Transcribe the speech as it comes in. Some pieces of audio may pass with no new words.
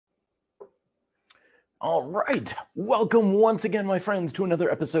All right. Welcome once again, my friends, to another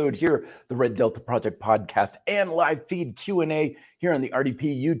episode here, the Red Delta Project podcast and live feed Q&A here on the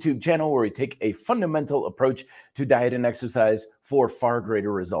RDP YouTube channel, where we take a fundamental approach to diet and exercise for far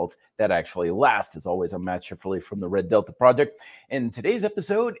greater results that actually last. As always, I'm Matt Schifferle from the Red Delta Project. And today's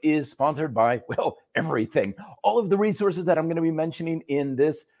episode is sponsored by, well, everything. All of the resources that I'm going to be mentioning in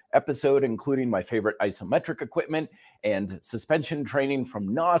this episode, including my favorite isometric equipment and suspension training from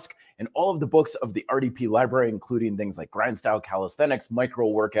NOSC, and all of the books of the RDP library, including things like grind style calisthenics, micro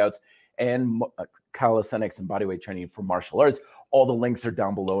workouts, and calisthenics and bodyweight training for martial arts. All the links are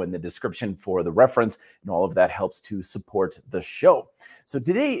down below in the description for the reference, and all of that helps to support the show. So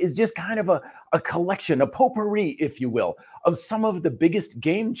today is just kind of a collection, a potpourri, if you will, of some of the biggest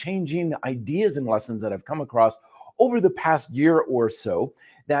game-changing ideas and lessons that I've come across over the past year or so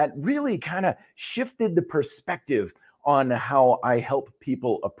that really kind of shifted the perspective on how I help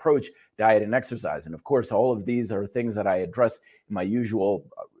people approach diet and exercise. And of course, all of these are things that I address in my usual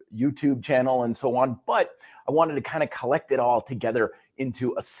YouTube channel and so on, but I wanted to kind of collect it all together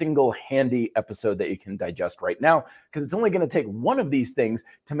into a single handy episode that you can digest right now, because it's only going to take one of these things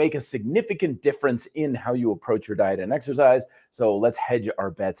to make a significant difference in how you approach your diet and exercise. So let's hedge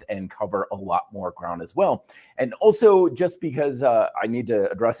our bets and cover a lot more ground as well. And also, just because I need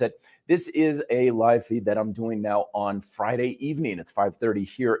to address it, this is a live feed that I'm doing now on Friday evening. It's 5:30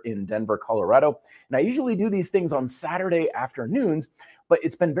 here in Denver, Colorado. And I usually do these things on Saturday afternoons, but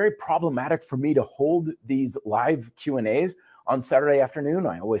it's been very problematic for me to hold these live Q&As on Saturday afternoon.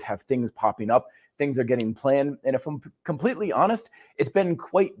 I always have things popping up. Things are getting planned. And if I'm completely honest, it's been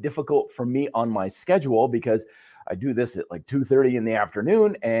quite difficult for me on my schedule, because I do this at like 2:30 in the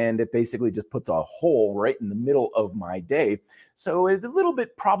afternoon, and it basically just puts a hole right in the middle of my day. So it's a little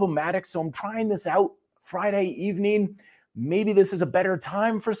bit problematic. So I'm trying this out Friday evening. Maybe this is a better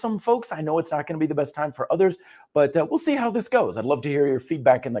time for some folks. I know it's not going to be the best time for others, but we'll see how this goes. I'd love to hear your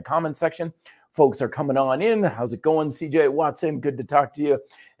feedback in the comment section. Folks are coming on in. How's it going, CJ Watson? Good to talk to you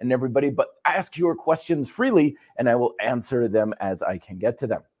and everybody. But ask your questions freely, and I will answer them as I can get to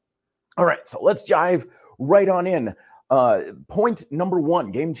them. All right, so let's dive right on in. Point number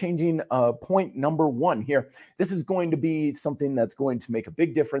one, game-changing point number one here. This is going to be something that's going to make a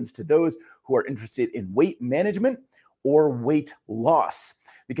big difference to those who are interested in weight management or weight loss,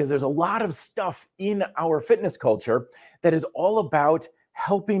 because there's a lot of stuff in our fitness culture that is all about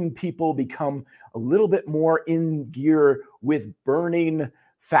helping people become a little bit more in gear with burning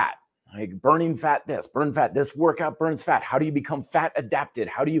fat. Like burning fat this, burn fat, this workout burns fat. How do you become fat adapted?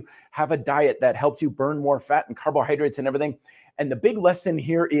 How do you have a diet that helps you burn more fat and carbohydrates and everything? And the big lesson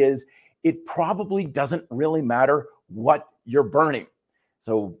here is it probably doesn't really matter what you're burning.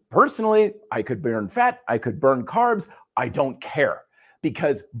 So personally, I could burn fat, I could burn carbs. I don't care,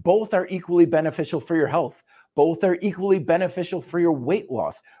 because both are equally beneficial for your health. Both are equally beneficial for your weight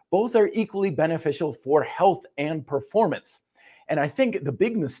loss. Both are equally beneficial for health and performance. And I think the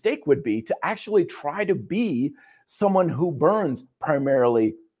big mistake would be to actually try to be someone who burns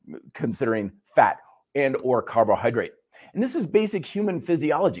primarily considering fat and or carbohydrate. And this is basic human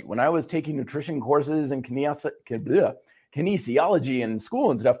physiology. When I was taking nutrition courses and kinesiology in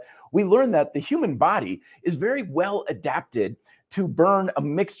school and stuff, we learned that the human body is very well adapted to burn a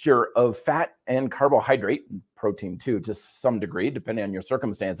mixture of fat and carbohydrate, protein too, to some degree, depending on your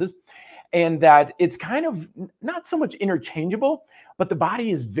circumstances. And that it's kind of not so much interchangeable, but the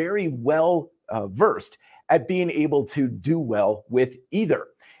body is very well versed at being able to do well with either.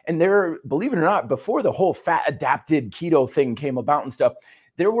 And there, believe it or not, before the whole fat adapted keto thing came about and stuff,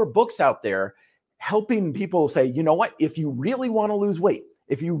 there were books out there helping people say, you know what, if you really want to lose weight,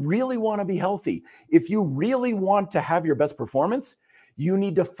 if you really want to be healthy, if you really want to have your best performance, you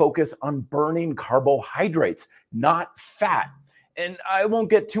need to focus on burning carbohydrates, not fat. And I won't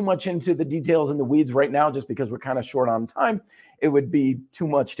get too much into the details and the weeds right now, just because we're kind of short on time. It would be too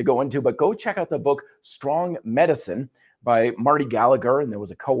much to go into, but go check out the book Strong Medicine by Marty Gallagher. And there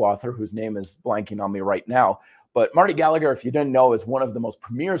was a co-author whose name is blanking on me right now. But Marty Gallagher, if you didn't know, is one of the most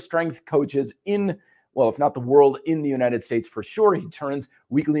premier strength coaches in, well, if not the world, in the United States for sure. He turns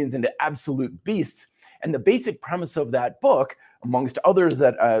weaklings into absolute beasts. And the basic premise of that book, amongst others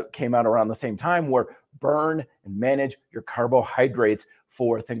that came out around the same time, were burn and manage your carbohydrates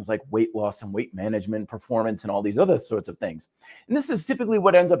for things like weight loss and weight management, performance, and all these other sorts of things. And this is typically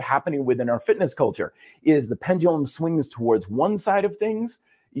what ends up happening within our fitness culture, is the pendulum swings towards one side of things,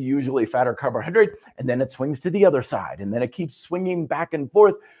 usually fat or carbohydrate, and then it swings to the other side, and then it keeps swinging back and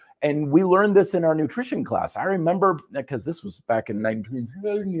forth. And we learned this in our nutrition class. I remember, because this was back in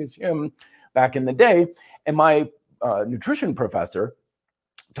 1970s, back in the day, and my nutrition professor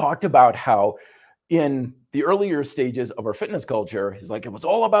talked about how in the earlier stages of our fitness culture is like, it was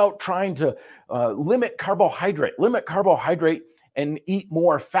all about trying to limit carbohydrate and eat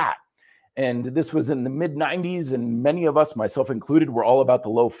more fat. And this was in the mid 90s. And many of us, myself included, were all about the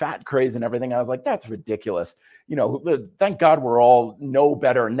low fat craze and everything. I was like, that's ridiculous. You know, thank God we're all know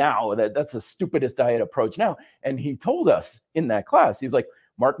better now. That's the stupidest diet approach now. And he told us in that class, he's like,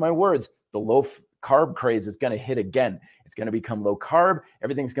 mark my words, the low carb craze is going to hit again. It's going to become low carb.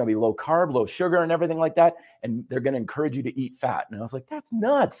 Everything's going to be low carb, low sugar and everything like that. And they're going to encourage you to eat fat. And I was like, that's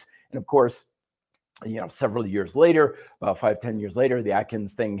nuts. And of course, you know, several years later, about 5-10 years later, the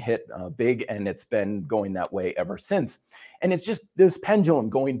Atkins thing hit big, and it's been going that way ever since. And it's just this pendulum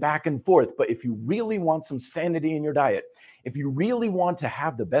going back and forth. But if you really want some sanity in your diet, if you really want to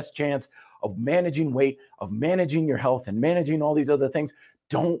have the best chance of managing weight, of managing your health, and managing all these other things,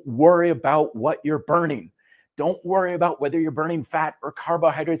 don't worry about what you're burning. Don't worry about whether you're burning fat or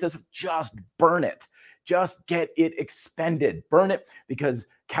carbohydrates. Just burn it. Just get it expended. Burn it, because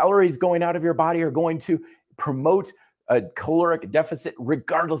calories going out of your body are going to promote a caloric deficit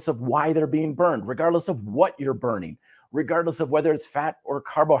regardless of why they're being burned, regardless of what you're burning, regardless of whether it's fat or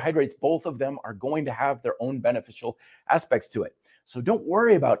carbohydrates. Both of them are going to have their own beneficial aspects to it. So don't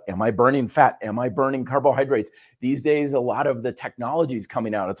worry about, am I burning fat? Am I burning carbohydrates? These days, a lot of the technology is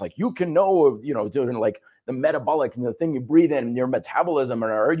coming out. It's like, you can know, you know, doing like the metabolic and the thing you breathe in, your metabolism,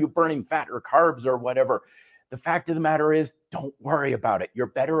 or are you burning fat or carbs or whatever? The fact of the matter is, don't worry about it. You're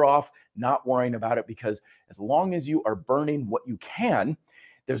better off not worrying about it, because as long as you are burning what you can,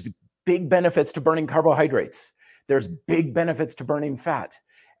 there's big benefits to burning carbohydrates. There's big benefits to burning fat.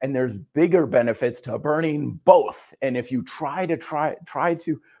 And there's bigger benefits to burning both. And if you try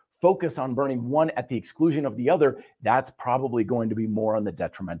to focus on burning one at the exclusion of the other, that's probably going to be more on the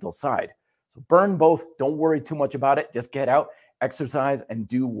detrimental side. So burn both. Don't worry too much about it. Just get out, exercise, and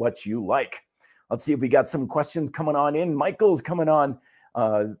do what you like. Let's see if we got some questions coming on in. Michael's coming on.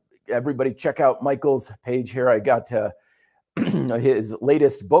 Everybody check out Michael's page here. I got his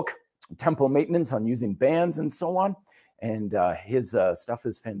latest book, Temple Maintenance, on using bands and so on. And his stuff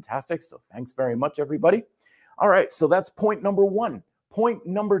is fantastic. So thanks very much, everybody. All right, so that's point number one. Point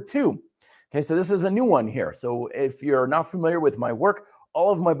number two. Okay, so this is a new one here. So if you're not familiar with my work,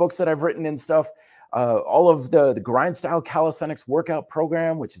 all of my books that I've written and stuff, all of the Grind Style Calisthenics Workout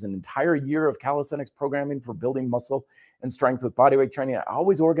Program, which is an entire year of calisthenics programming for building muscle and strength with bodyweight training. I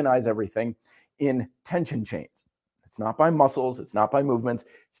always organize everything in tension chains. It's not by muscles, it's not by movements,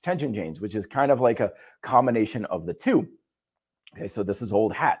 it's tension chains, which is kind of like a combination of the two. Okay, so this is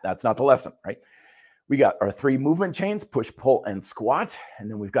old hat. That's not the lesson, right? We got our 3 movement chains, push, pull, and squat. And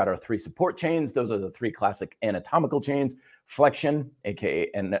then we've got our 3 support chains. Those are the 3 classic anatomical chains: flexion,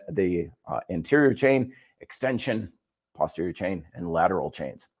 aka the anterior chain, extension, posterior chain, and lateral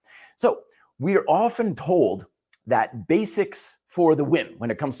chains. So we are often told that basics for the win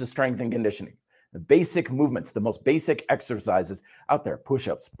when it comes to strength and conditioning. The basic movements, the most basic exercises out there: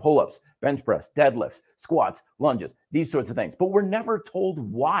 push-ups, pull-ups, bench press, deadlifts, squats, lunges, these sorts of things. But we're never told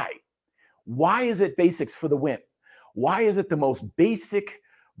why. Why is it basics for the win? Why is it the most basic,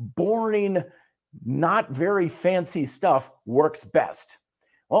 boring, not very fancy stuff works best?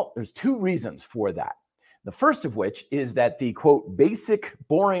 Well, there's 2 reasons for that. The first of which is that the, quote, basic,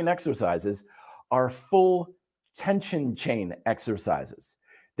 boring exercises are full tension chain exercises.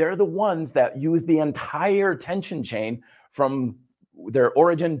 They're the ones that use the entire tension chain from their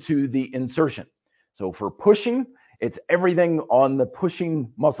origin to the insertion. So for pushing, it's everything on the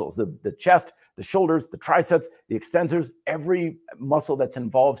pushing muscles, the chest, the shoulders, the triceps, the extensors. Every muscle that's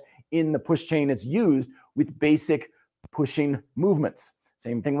involved in the push chain is used with basic pushing movements.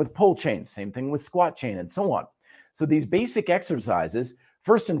 Same thing with pull chain, same thing with squat chain, and so on. So these basic exercises,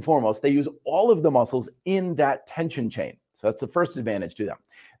 first and foremost, they use all of the muscles in that tension chain. So that's the first advantage to them.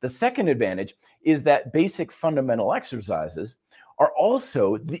 The second advantage is that basic fundamental exercises are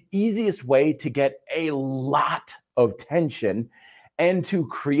also the easiest way to get a lot of tension and to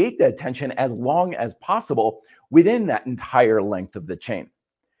create that tension as long as possible within that entire length of the chain.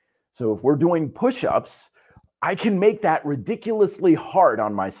 So if we're doing push-ups, I can make that ridiculously hard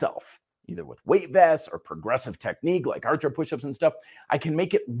on myself, either with weight vests or progressive technique like archer push-ups and stuff. I can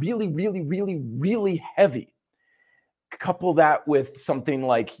make it really, really, really, really heavy. Couple that with something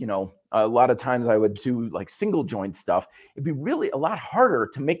like, you know, a lot of times I would do like single joint stuff. It'd be really a lot harder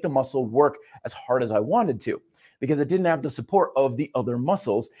to make the muscle work as hard as I wanted to, because it didn't have the support of the other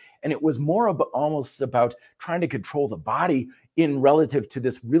muscles. And it was more about almost about trying to control the body in relative to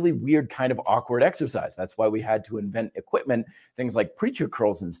this really weird kind of awkward exercise. That's why we had to invent equipment, things like preacher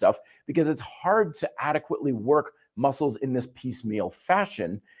curls and stuff, because it's hard to adequately work muscles in this piecemeal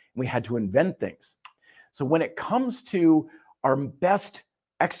fashion. We had to invent things. So when it comes to our best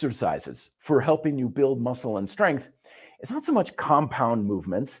exercises for helping you build muscle and strength, it's not so much compound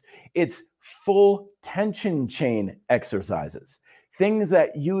movements, it's full tension chain exercises, things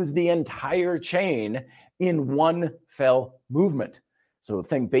that use the entire chain in one fell movement. So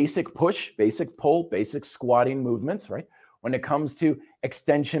think basic push, basic pull, basic squatting movements, right? When it comes to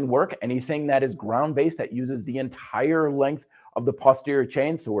extension work, anything that is ground-based that uses the entire length of the posterior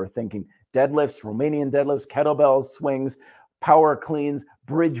chain. So we're thinking deadlifts, Romanian deadlifts, kettlebells, swings, power cleans,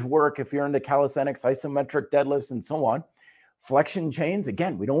 bridge work if you're into calisthenics, isometric deadlifts, and so on. Flexion chains,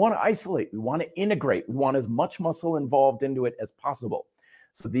 again, we don't want to isolate. We want to integrate. We want as much muscle involved into it as possible.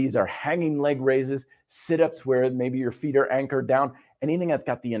 So these are hanging leg raises, sit-ups where maybe your feet are anchored down, anything that's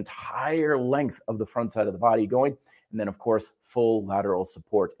got the entire length of the front side of the body going. And then, of course, full lateral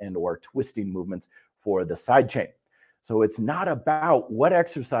support and or twisting movements for the side chain. So it's not about what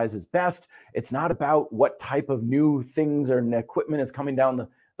exercise is best. It's not about what type of new things or equipment is coming down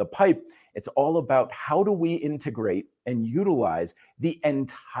the pipe. It's all about how do we integrate and utilize the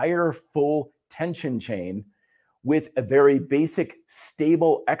entire full tension chain with a very basic,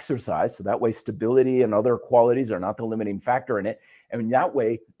 stable exercise. So that way stability and other qualities are not the limiting factor in it. And that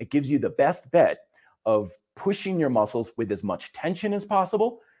way it gives you the best bet of pushing your muscles with as much tension as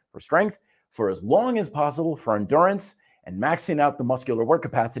possible for strength, for as long as possible for endurance, and maxing out the muscular work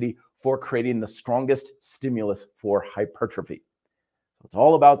capacity for creating the strongest stimulus for hypertrophy. So it's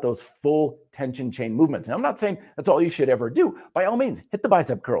all about those full tension chain movements. And I'm not saying that's all you should ever do. By all means, hit the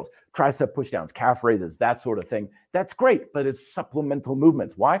bicep curls, tricep pushdowns, calf raises, that sort of thing. That's great, but it's supplemental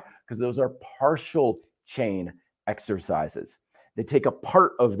movements. Why? Because those are partial chain exercises. They take a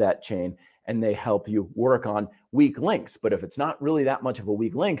part of that chain and they help you work on weak links. But if it's not really that much of a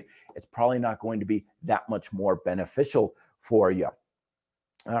weak link, it's probably not going to be that much more beneficial for you.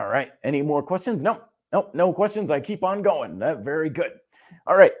 All right. Any more questions? No questions. I keep on going. Very good.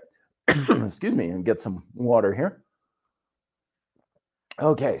 All right. Excuse me, and get some water here.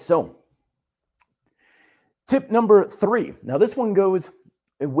 Okay. So tip number 3. Now this one goes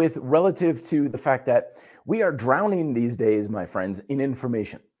with relative to the fact that we are drowning these days, my friends, in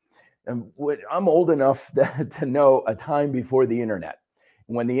information. And I'm old enough to know a time before the internet,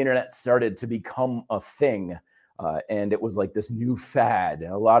 when the internet started to become a thing, and it was like this new fad.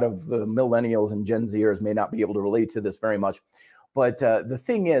 A lot of millennials and Gen Zers may not be able to relate to this very much, but the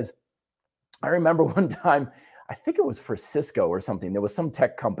thing is, I remember one time, I think it was for Cisco or something. There was some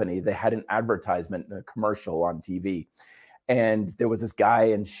tech company. They had an advertisement, a commercial on TV. And there was this guy,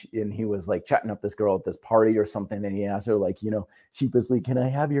 and he was like chatting up this girl at this party or something. And he asked her, like, sheepishly, "Can I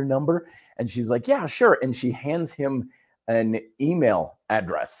have your number?" And she's like, "Yeah, sure." And she hands him an email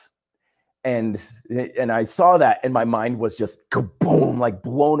address. And I saw that, and my mind was just kaboom, like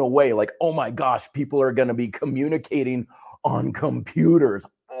blown away. Like, oh my gosh, people are going to be communicating on computers.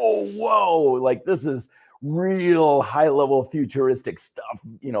 Oh, whoa. Like, this is real high level futuristic stuff,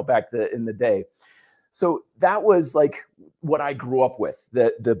 back in the day. So that was like what I grew up with,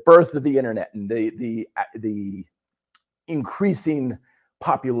 the birth of the internet and the increasing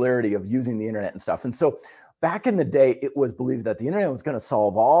popularity of using the internet and stuff. And so back in the day, it was believed that the internet was going to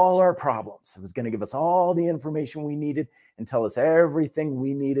solve all our problems. It was going to give us all the information we needed and tell us everything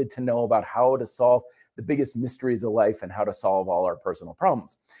we needed to know about how to solve the biggest mysteries of life and how to solve all our personal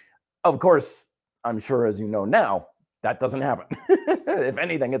problems. Of course, I'm sure, as you know now, that doesn't happen. If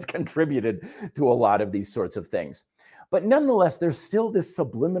anything, it's contributed to a lot of these sorts of things. But nonetheless, there's still this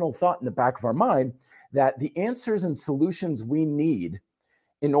subliminal thought in the back of our mind that the answers and solutions we need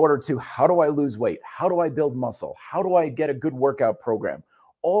in order to, how do I lose weight? How do I build muscle? How do I get a good workout program?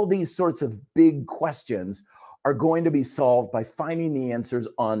 All these sorts of big questions are going to be solved by finding the answers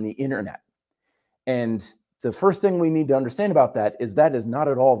on the internet. And the first thing we need to understand about that is not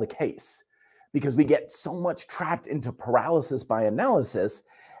at all the case, because we get so much trapped into paralysis by analysis.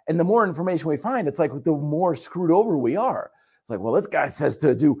 And the more information we find, it's like the more screwed over we are. It's like, well, this guy says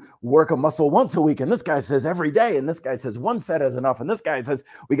to work a muscle once a week, and this guy says every day, and this guy says 1 set is enough, and this guy says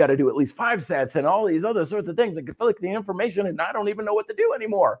we got to do at least 5 sets, and all these other sorts of things. I conflict the information, and I don't even know what to do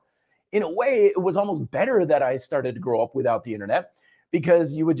anymore. In a way, it was almost better that I started to grow up without the internet,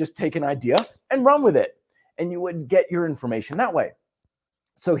 because you would just take an idea and run with it, and you would get your information that way.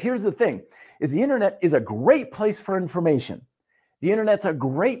 So here's the thing, is the internet is a great place for information. The internet's a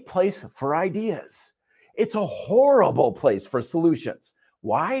great place for ideas. It's a horrible place for solutions.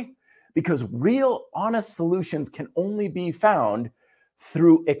 Why? Because real, honest solutions can only be found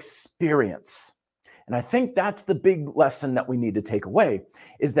through experience. And I think that's the big lesson that we need to take away,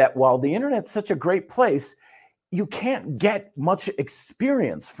 is that while the internet's such a great place, you can't get much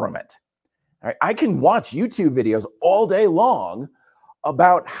experience from it. All right? I can watch YouTube videos all day long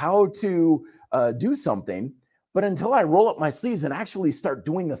about how to do something, but until I roll up my sleeves and actually start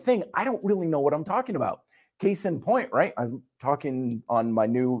doing the thing, I don't really know what I'm talking about. Case in point, right? I'm talking on my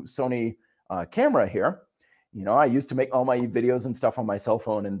new Sony camera here. You know, I used to make all my videos and stuff on my cell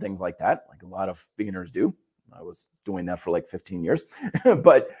phone and things like that, like a lot of beginners do. I was doing that for like 15 years,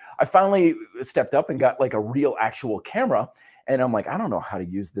 but I finally stepped up and got like a real actual camera. And I'm like, I don't know how to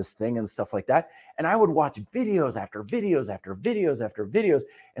use this thing and stuff like that. And I would watch videos after videos after videos after videos.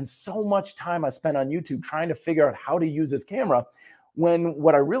 And so much time I spent on YouTube trying to figure out how to use this camera, when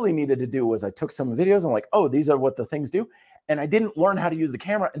what I really needed to do was I took some videos. I'm like, oh, these are what the things do. And I didn't learn how to use the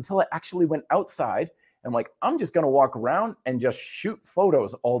camera until I actually went outside. I'm like, I'm just going to walk around and just shoot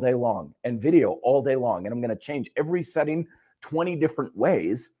photos all day long and video all day long. And I'm going to change every setting 20 different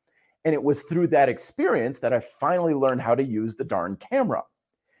ways. And it was through that experience that I finally learned how to use the darn camera.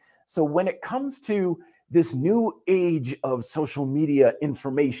 So when it comes to this new age of social media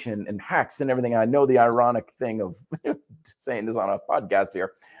information and hacks and everything, I know the ironic thing of saying this on a podcast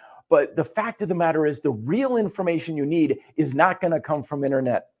here, but the fact of the matter is the real information you need is not going to come from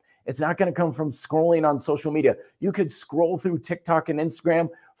internet. It's not going to come from scrolling on social media. You could scroll through TikTok and Instagram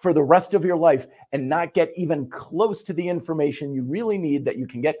for the rest of your life and not get even close to the information you really need that you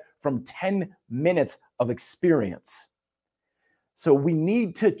can get from 10 minutes of experience. So we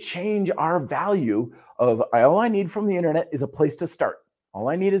need to change our value of all I need from the internet is a place to start. All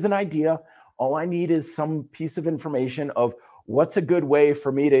I need is an idea. All I need is some piece of information of what's a good way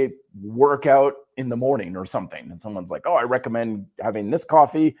for me to work out in the morning or something. And someone's like, oh, I recommend having this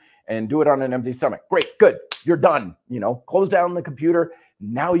coffee and do it on an empty stomach. Great, good, you're done. You know, close down the computer.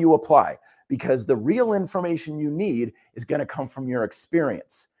 Now you apply, because the real information you need is going to come from your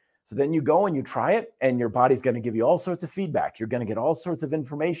experience. So then you go and you try it, and your body's going to give you all sorts of feedback. You're going to get all sorts of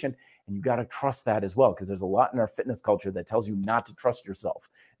information, and you got to trust that as well, because there's a lot in our fitness culture that tells you not to trust yourself,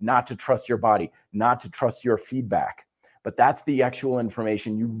 not to trust your body, not to trust your feedback. But that's the actual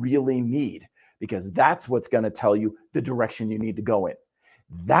information you really need, because that's what's going to tell you the direction you need to go in.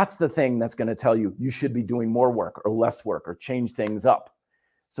 That's the thing that's going to tell you you should be doing more work or less work or change things up.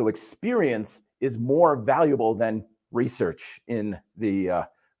 So experience is more valuable than research in the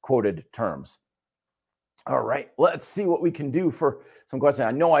quoted terms. All right, let's see what we can do for some questions.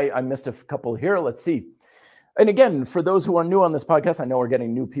 I know I missed a couple here. Let's see. And again, for those who are new on this podcast, I know we're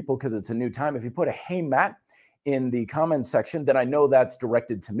getting new people because it's a new time. If you put a "Hey, Matt" in the comments section, then I know that's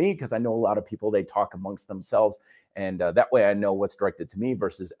directed to me, because I know a lot of people, they talk amongst themselves, and that way I know what's directed to me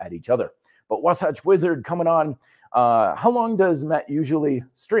versus at each other. But Wasatch Wizard coming on. How long does Matt usually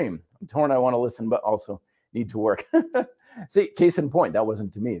stream? I'm torn. I want to listen, but also need to work. See, case in point, that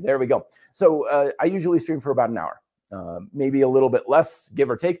wasn't to me. There we go. So I usually stream for about an hour, maybe a little bit less, give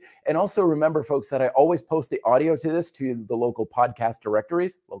or take. And also remember, folks, that I always post the audio to this to the local podcast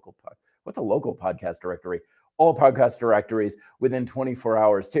directories. What's a local podcast directory? All podcast directories within 24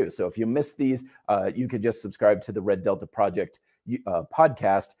 hours too. So if you miss these, you could just subscribe to the Red Delta Project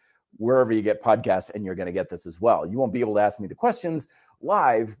podcast wherever you get podcasts, and you're going to get this as well. You won't be able to ask me the questions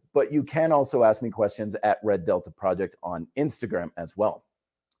live, but you can also ask me questions at Red Delta Project on Instagram as well.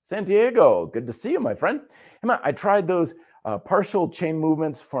 Santiago, good to see you, my friend. Hey, Matt, I tried those partial chain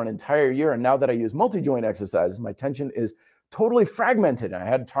movements for an entire year, and now that I use multi-joint exercises, my tension is totally fragmented. I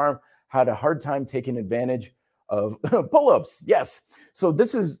had a hard time taking advantage of pull-ups. Yes. So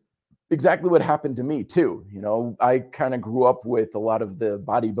this is exactly what happened to me too. You know, I kind of grew up with a lot of the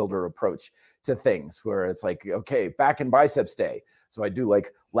bodybuilder approach to things, where it's like, okay, back and biceps day. So I do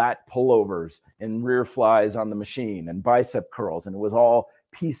like lat pullovers and rear flies on the machine and bicep curls. And it was all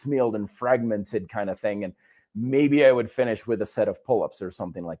piecemealed and fragmented kind of thing. And maybe I would finish with a set of pull-ups or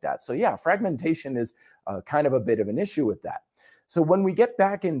something like that. So yeah, fragmentation is kind of a bit of an issue with that. So when we get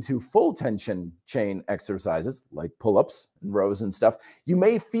back into full tension chain exercises like pull-ups and rows and stuff, you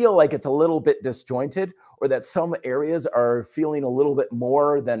may feel like it's a little bit disjointed, or that some areas are feeling a little bit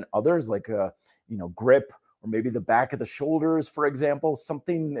more than others, like grip, or maybe the back of the shoulders, for example.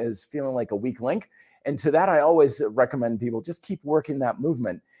 Something is feeling like a weak link. And to that, I always recommend people just keep working that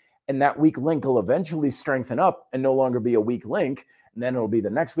movement. And that weak link will eventually strengthen up and no longer be a weak link. And then it'll be the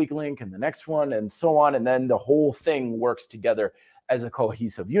next weak link and the next one and so on. And then the whole thing works together as a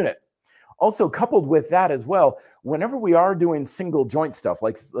cohesive unit. Also, coupled with that as well, whenever we are doing single joint stuff,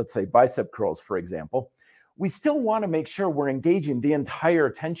 like let's say bicep curls, for example, we still want to make sure we're engaging the entire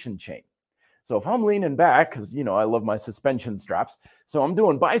tension chain. So if I'm leaning back, because, I love my suspension straps, so I'm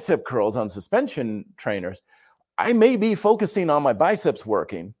doing bicep curls on suspension trainers, I may be focusing on my biceps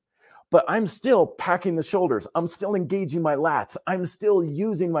working, but I'm still packing the shoulders. I'm still engaging my lats. I'm still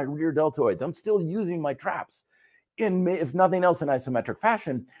using my rear deltoids. I'm still using my traps in, if nothing else, in isometric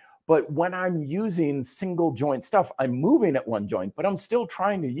fashion. But when I'm using single joint stuff, I'm moving at one joint, but I'm still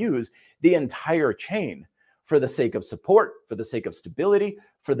trying to use the entire chain for the sake of support, for the sake of stability,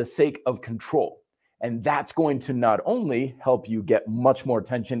 for the sake of control. And that's going to not only help you get much more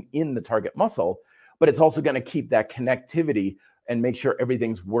tension in the target muscle, but it's also going to keep that connectivity and make sure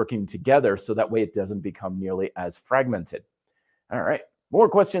everything's working together so that way it doesn't become nearly as fragmented. All right, more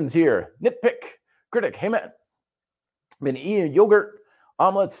questions here. Nitpick, critic, hey man, been eating yogurt,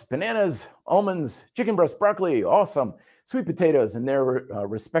 omelets, bananas, almonds, chicken breast, broccoli, awesome, sweet potatoes in their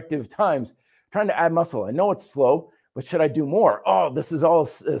respective times, trying to add muscle. I know it's slow, but should I do more? Oh, this is all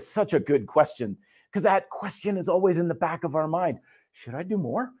such a good question, because that question is always in the back of our mind. Should I do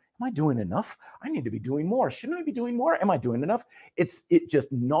more? Am I doing enough? I need to be doing more. Shouldn't I be doing more? Am I doing enough? It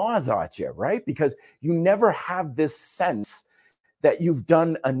just gnaws at you, right? Because you never have this sense that you've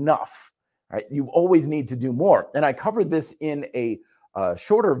done enough, right? You always need to do more. And I covered this in a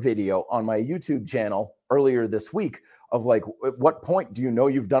shorter video on my YouTube channel earlier this week of like, at what point do you know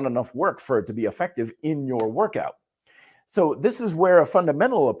you've done enough work for it to be effective in your workout? So this is where a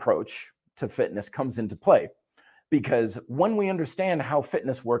fundamental approach to fitness comes into play. Because when we understand how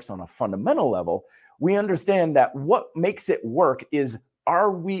fitness works on a fundamental level, we understand that what makes it work is,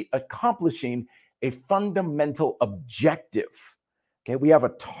 are we accomplishing a fundamental objective? Okay, we have a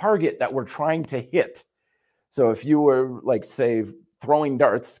target that we're trying to hit. So if you were like, say, throwing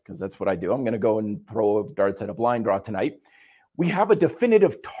darts, because that's what I do, I'm going to go and throw darts at a blind draw tonight. We have a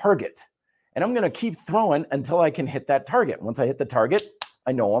definitive target, and I'm going to keep throwing until I can hit that target. Once I hit the target,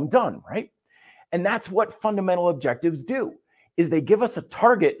 I know I'm done, right? And that's what fundamental objectives do, is they give us a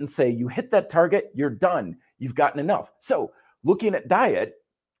target and say, you hit that target, you're done. You've gotten enough. So looking at diet,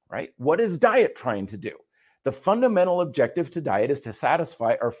 right? What is diet trying to do? The fundamental objective to diet is to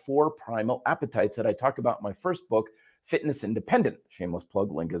satisfy our 4 primal appetites that I talk about in my first book, Fitness Independent. Shameless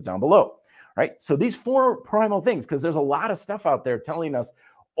plug, link is down below, right? So these 4 primal things, because there's a lot of stuff out there telling us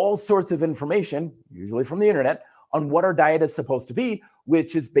all sorts of information, usually from the internet, on what our diet is supposed to be,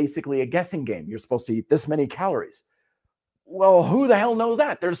 which is basically a guessing game. You're supposed to eat this many calories. Well, who the hell knows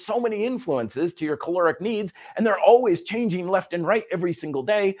that? There's so many influences to your caloric needs, and they're always changing left and right every single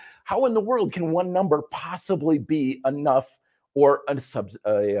day. How in the world can one number possibly be enough, or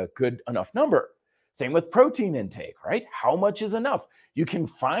a good enough number? Same with protein intake, right? How much is enough? You can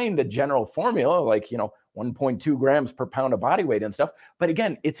find a general formula like, 1.2 grams per pound of body weight and stuff. But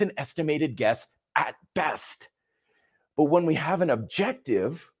again, it's an estimated guess at best. But when we have an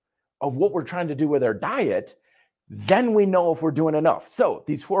objective of what we're trying to do with our diet, then we know if we're doing enough. So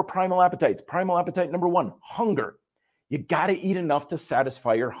these 4 primal appetites. Primal appetite number 1, hunger. You got to eat enough to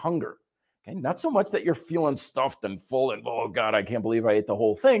satisfy your hunger. Okay, not so much that you're feeling stuffed and full and, oh God, I can't believe I ate the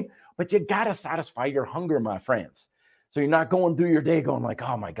whole thing, but you got to satisfy your hunger, my friends. So you're not going through your day going like,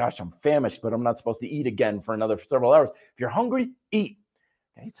 oh my gosh, I'm famished, but I'm not supposed to eat again for another several hours. If you're hungry, eat.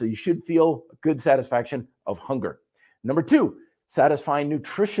 Okay, so you should feel good satisfaction of hunger. Number 2, satisfying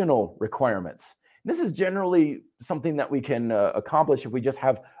nutritional requirements. This is generally something that we can accomplish if we just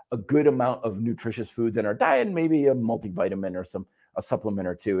have a good amount of nutritious foods in our diet, and maybe a multivitamin or a supplement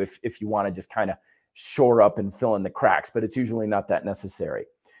or two if you want to just kind of shore up and fill in the cracks, but it's usually not that necessary.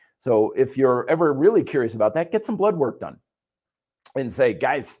 So if you're ever really curious about that, get some blood work done and say,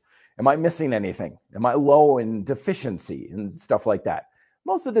 guys, am I missing anything? Am I low in deficiency and stuff like that?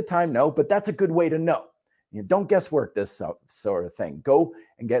 Most of the time, no, but that's a good way to know. Don't guesswork this sort of thing. Go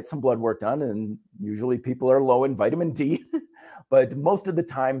and get some blood work done, and usually people are low in vitamin D, but most of the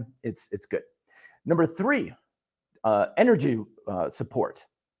time it's good. Number 3, energy support.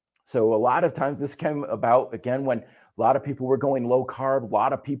 So a lot of times this came about, again, when a lot of people were going low carb, a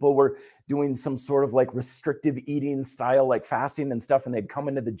lot of people were doing some sort of like restrictive eating style, like fasting and stuff, and they'd come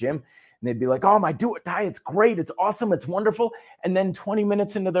into the gym and they'd be like, oh, my diet's great, it's awesome, it's wonderful. And then 20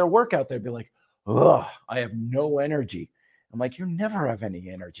 minutes into their workout, they'd be like, oh, I have no energy. I'm like, you never have any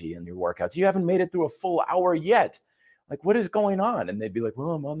energy in your workouts. You haven't made it through a full hour yet. Like, what is going on? And they'd be like,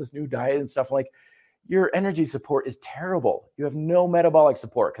 well, I'm on this new diet and stuff. Like, your energy support is terrible. You have no metabolic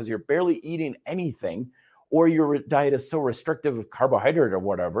support because you're barely eating anything, or your diet is so restrictive of carbohydrate or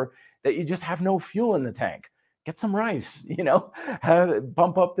whatever that you just have no fuel in the tank. Get some rice,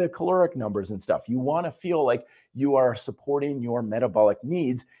 bump up the caloric numbers and stuff. You want to feel like you are supporting your metabolic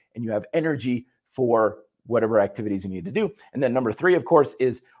needs and you have energy for whatever activities you need to do. And then number 3, of course,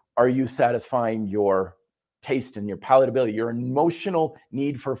 is, are you satisfying your taste and your palatability, your emotional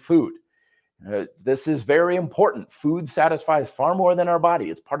need for food? This is very important. Food satisfies far more than our body.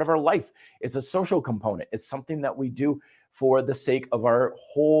 It's part of our life. It's a social component. It's something that we do for the sake of our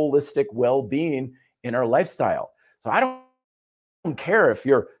holistic well-being in our lifestyle. So I don't care if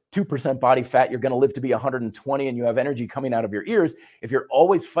you're 2% body fat, you're going to live to be 120 and you have energy coming out of your ears. If you're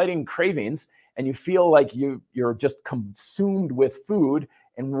always fighting cravings and you feel like you're just consumed with food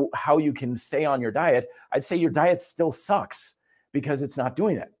and how you can stay on your diet, I'd say your diet still sucks because it's not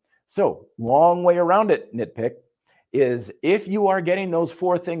doing it. So long way around it, nitpick, is if you are getting those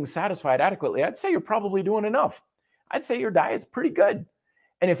 4 things satisfied adequately, I'd say you're probably doing enough. I'd say your diet's pretty good.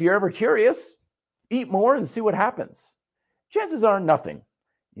 And if you're ever curious, eat more and see what happens. Chances are nothing,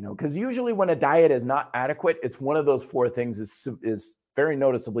 because usually when a diet is not adequate, it's one of those 4 things is very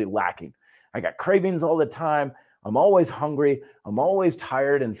noticeably lacking. I got cravings all the time. I'm always hungry. I'm always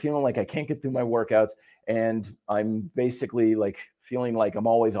tired and feeling like I can't get through my workouts. And I'm basically like feeling like I'm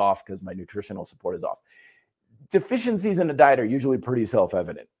always off because my nutritional support is off. Deficiencies in a diet are usually pretty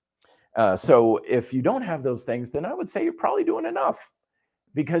self-evident. So if you don't have those things, then I would say you're probably doing enough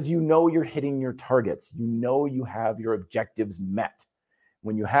because you're hitting your targets. You have your objectives met.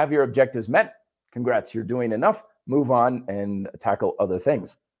 When you have your objectives met, congrats, you're doing enough. Move on and tackle other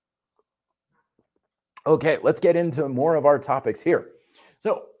things. Okay, let's get into more of our topics here.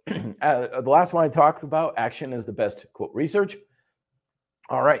 So the last one I talked about, action is the best quote research.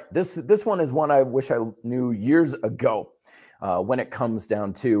 All right, this one is one I wish I knew years ago when it comes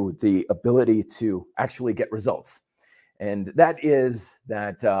down to the ability to actually get results. And that is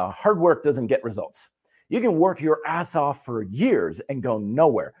that hard work doesn't get results. You can work your ass off for years and go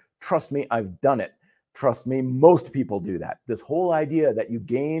nowhere. Trust me, I've done it. Trust me, most people do that. This whole idea that you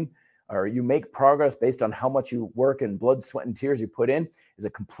gain or you make progress based on how much you work and blood, sweat, and tears you put in is a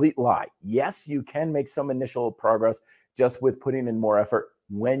complete lie. Yes, you can make some initial progress just with putting in more effort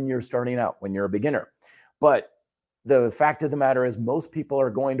when you're starting out, when you're a beginner. But the fact of the matter is most people are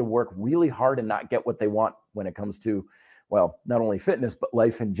going to work really hard and not get what they want when it comes to, well, not only fitness, but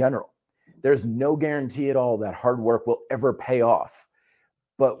life in general. There's no guarantee at all that hard work will ever pay off.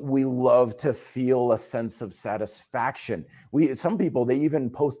 But we love to feel a sense of satisfaction. Some people, they even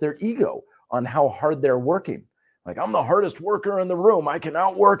post their ego on how hard they're working. Like, I'm the hardest worker in the room. I can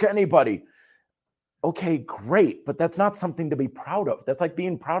outwork anybody. Okay, great. But that's not something to be proud of. That's like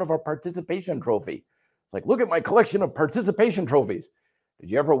being proud of our participation trophy. It's like, look at my collection of participation trophies.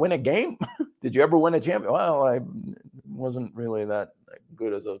 Did you ever win a game? Did you ever win a champion? Well, I wasn't really that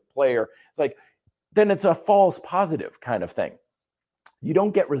good as a player. It's like, then it's a false positive kind of thing. You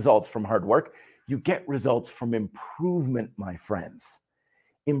don't get results from hard work. You get results from improvement, my friends.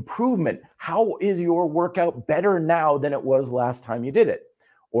 Improvement. How is your workout better now than it was last time you did it?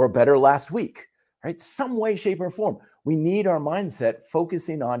 Or better last week, right? Some way, shape, or form. We need our mindset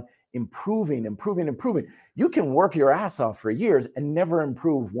focusing on improving. You can work your ass off for years and never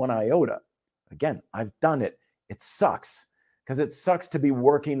improve one iota. Again, I've done it. It sucks because it sucks to be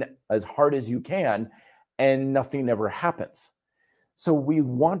working as hard as you can and nothing ever happens. So we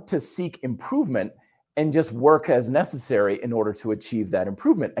want to seek improvement and just work as necessary in order to achieve that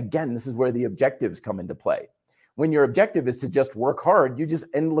improvement. Again, this is where the objectives come into play. When your objective is to just work hard, you just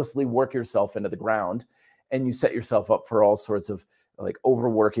endlessly work yourself into the ground and you set yourself up for all sorts of like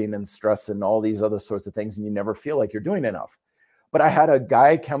overworking and stress and all these other sorts of things, and you never feel like you're doing enough. But I had a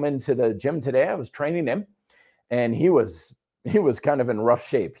guy come into the gym today. I was training him, and he was kind of in rough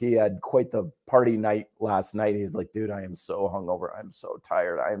shape. He had quite the party night last night. He's like, dude, I am so hungover. I'm so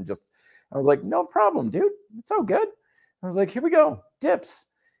tired. I was like, no problem, dude. It's all good. I was like, here we go. Dips.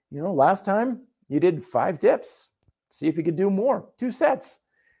 Last time you did 5 dips. See if you could do more. 2 sets.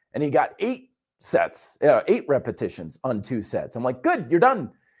 And he got 8 repetitions on 2 sets. I'm like, good, you're done. And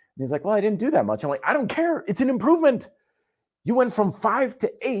he's like, well, I didn't do that much. I'm like, I don't care. It's an improvement. You went from 5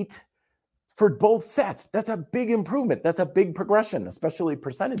 to 8 for both sets. That's a big improvement. That's a big progression, especially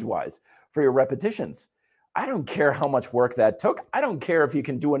percentage-wise for your repetitions. I don't care how much work that took. I don't care if you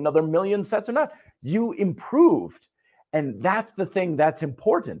can do another 1,000,000 sets or not. You improved. And that's the thing that's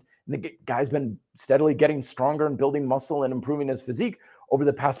important. And the guy's been steadily getting stronger and building muscle and improving his physique over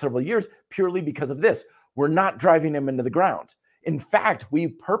the past several years purely because of this. We're not driving him into the ground. In fact, we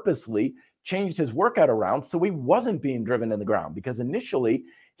purposely changed his workout around so he wasn't being driven in the ground, because initially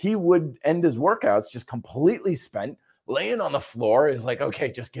he would end his workouts just completely spent, laying on the floor. Is like,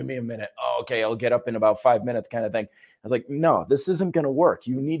 okay, just give me a minute. Oh, okay, I'll get up in about 5 minutes kind of thing. I was like, no, this isn't going to work.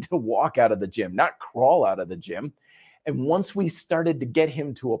 You need to walk out of the gym, not crawl out of the gym. And once we started to get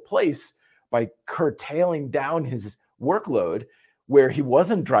him to a place by curtailing down his workload where he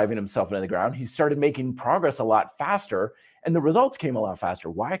wasn't driving himself into the ground, he started making progress a lot faster. And the results came a lot faster.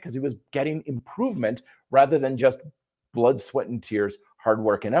 Why? Because he was getting improvement rather than just blood, sweat, and tears, hard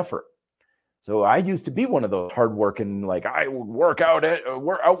work, and effort. So I used to be one of those hard working, like I would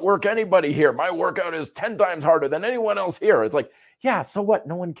outwork anybody here. My workout is 10 times harder than anyone else here. It's like, yeah, so what?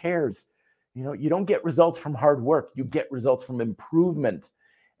 No one cares. You know, you don't get results from hard work. You get results from improvement.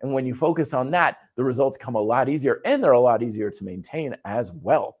 And when you focus on that, the results come a lot easier, and they're a lot easier to maintain as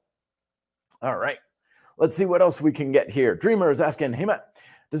well. All right, let's see what else we can get here. Dreamer is asking, hey Matt,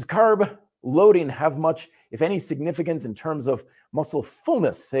 does carb loading have much, if any, significance in terms of muscle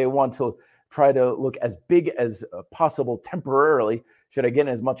fullness? Say I want to try to look as big as possible temporarily. Should I get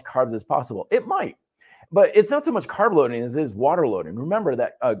as much carbs as possible? It might, but it's not so much carb loading as it is water loading. Remember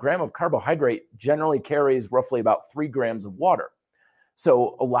that a gram of carbohydrate generally carries roughly about 3 grams of water.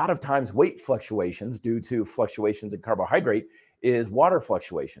 So a lot of times weight fluctuations due to fluctuations in carbohydrate is water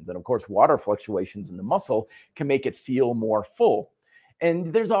fluctuations. And of course, water fluctuations in the muscle can make it feel more full. And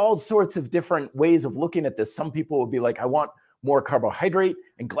there's all sorts of different ways of looking at this. Some people will be like, I want more carbohydrate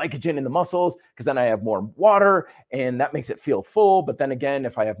and glycogen in the muscles because then I have more water and that makes it feel full. But then again,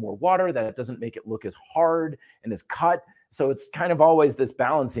 if I have more water, that doesn't make it look as hard and as cut. So it's kind of always this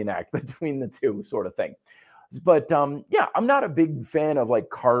balancing act between the two sort of thing. But yeah, I'm not a big fan of like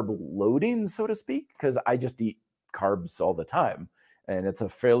carb loading, so to speak, because I just eat carbs all the time. And it's a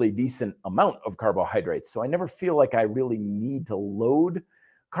fairly decent amount of carbohydrates. So I never feel like I really need to load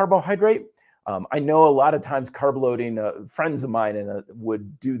carbohydrate. I know a lot of times carb loading, friends of mine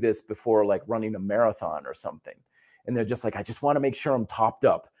would do this before like running a marathon or something. And they're just like, I just want to make sure I'm topped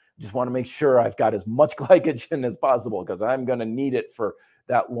up. I just want to make sure I've got as much glycogen as possible because I'm going to need it for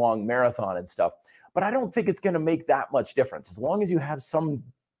that long marathon and stuff. But I don't think it's going to make that much difference. As long as you have some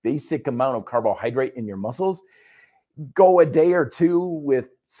basic amount of carbohydrate in your muscles, go a day or two with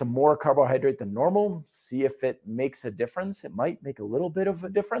some more carbohydrate than normal, see if it makes a difference. It might make a little bit of a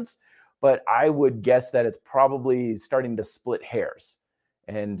difference, but I would guess that it's probably starting to split hairs.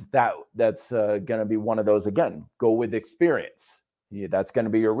 And that's going to be one of those, again, go with experience. That's going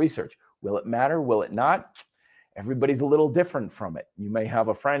to be your research. Will it matter? Will it not? Everybody's a little different from it. You may have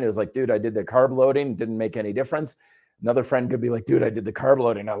a friend who's like, dude, I did the carb loading, didn't make any difference. Another friend could be like, dude, I did the carb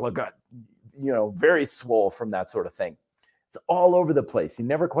loading. I look at, very swole from that sort of thing. It's all over the place. You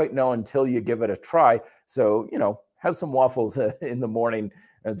never quite know until you give it a try. So, have some waffles in the morning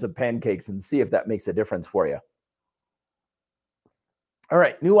and some pancakes and see if that makes a difference for you. All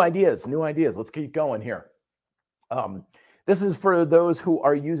right, new ideas. Let's keep going here. This is for those who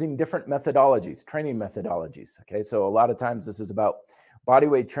are using different methodologies, training methodologies. Okay, so a lot of times this is about body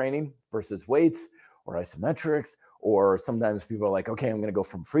weight training versus weights or isometrics, or sometimes people are like, okay, I'm going to go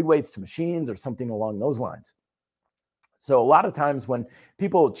from free weights to machines or something along those lines. So a lot of times when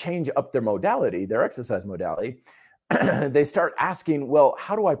people change up their modality, their exercise modality, they start asking, well,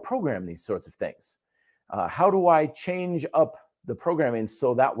 how do I program these sorts of things? How do I change up the programming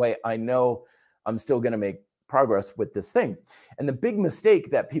so that way I know I'm still going to make progress with this thing? And the big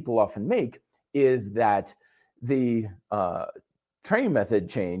mistake that people often make is that the training method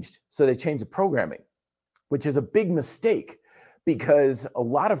changed, so they changed the programming, which is a big mistake because a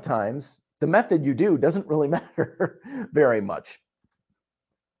lot of times the method you do doesn't really matter very much.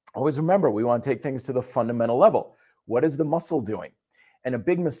 Always remember, we want to take things to the fundamental level. What is the muscle doing? And a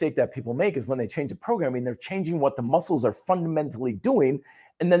big mistake that people make is when they change the programming, they're changing what the muscles are fundamentally doing,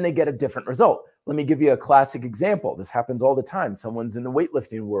 and then they get a different result. Let me give you a classic example. This happens all the time. Someone's in the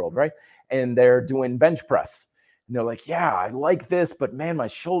weightlifting world, right? And they're doing bench press. And they're like, yeah, I like this, but man, my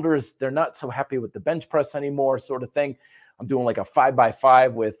shoulders, they're not so happy with the bench press anymore, sort of thing. I'm doing like a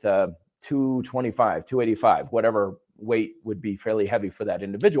 5x5 with 225, 285, whatever weight would be fairly heavy for that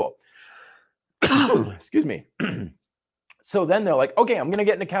individual. Excuse me. So then they're like, okay, I'm going to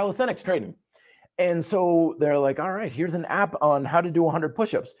get into calisthenics training. And so they're like, all right, here's an app on how to do 100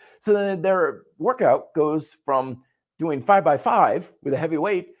 push-ups. So then their workout goes from doing 5x5 with a heavy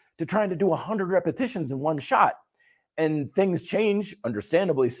weight to trying to do 100 repetitions in one shot. And things change,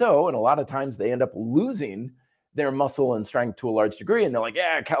 understandably so. And a lot of times they end up losing their muscle and strength to a large degree. And they're like,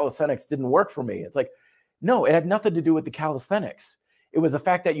 yeah, calisthenics didn't work for me. It's like, no, it had nothing to do with the calisthenics. It was the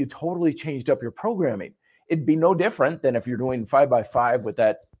fact that you totally changed up your programming. It'd be no different than if you're doing 5x5 with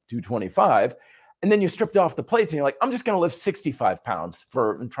that 225, and then you stripped off the plates and you're like, I'm just going to lift 65 pounds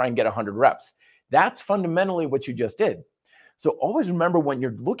and try and get 100 reps. That's fundamentally what you just did. So always remember, when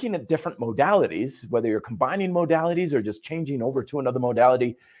you're looking at different modalities, whether you're combining modalities or just changing over to another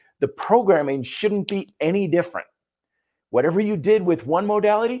modality, the programming shouldn't be any different. Whatever you did with one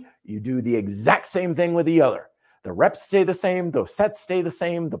modality, you do the exact same thing with the other. The reps stay the same, the sets stay the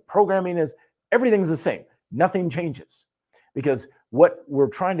same, the programming is, everything's the same. Nothing changes. because what we're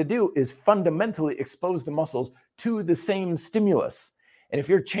trying to do is fundamentally expose the muscles to the same stimulus. And if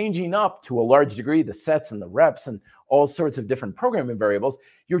you're changing up to a large degree the sets and the reps and all sorts of different programming variables,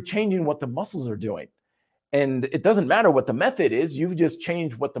 you're changing what the muscles are doing. And it doesn't matter what the method is, you've just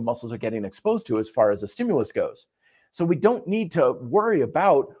changed what the muscles are getting exposed to as far as the stimulus goes. So we don't need to worry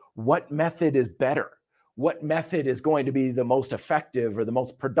about what method is better, what method is going to be the most effective or the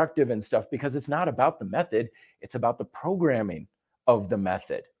most productive and stuff, because it's not about the method, it's about the programming of the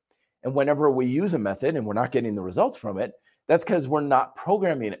method. And whenever we use a method and we're not getting the results from it, that's because we're not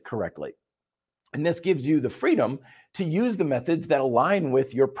programming it correctly. And this gives you the freedom to use the methods that align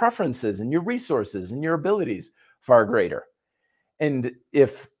with your preferences and your resources and your abilities far greater. And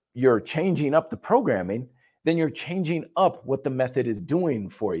if you're changing up the programming, then you're changing up what the method is doing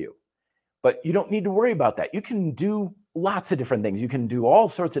for you. But you don't need to worry about that. You can do lots of different things. You can do all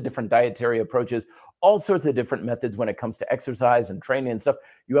sorts of different dietary approaches, all sorts of different methods when it comes to exercise and training and stuff.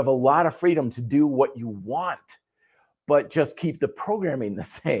 You have a lot of freedom to do what you want, but just keep the programming the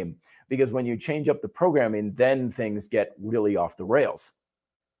same. Because when you change up the programming, then things get really off the rails.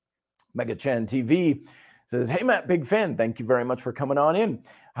 Megachan TV says, hey, Matt, big fan. Thank you very much for coming on in.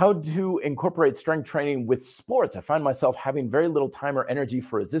 How to incorporate strength training with sports? I find myself having very little time or energy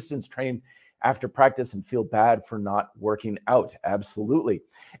for resistance training after practice and feel bad for not working out. Absolutely.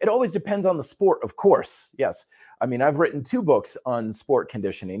 It always depends on the sport, of course. Yes. I mean, I've written 2 books on sport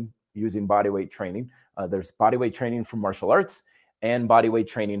conditioning using bodyweight training. There's bodyweight training for martial arts and bodyweight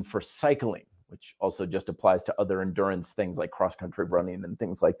training for cycling, which also just applies to other endurance things like cross-country running and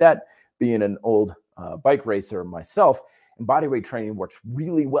things like that. Being an old bike racer myself, and bodyweight training works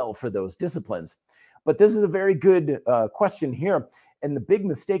really well for those disciplines. But this is a very good question here. And the big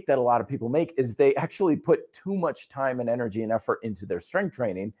mistake that a lot of people make is they actually put too much time and energy and effort into their strength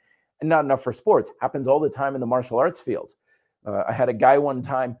training and not enough for sports. Happens all the time in the martial arts field. I had a guy one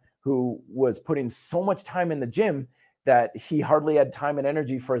time who was putting so much time in the gym that he hardly had time and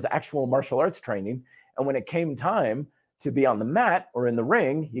energy for his actual martial arts training. And when it came time to be on the mat or in the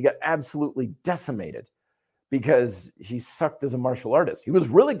ring, he got absolutely decimated because he sucked as a martial artist. He was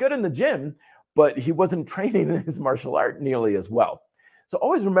really good in the gym, but he wasn't training in his martial art nearly as well. So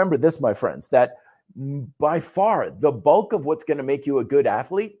always remember this, my friends, that by far the bulk of what's going to make you a good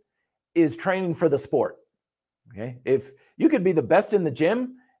athlete is training for the sport. Okay. If you could be the best in the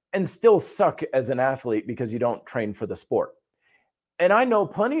gym and still suck as an athlete because you don't train for the sport. And I know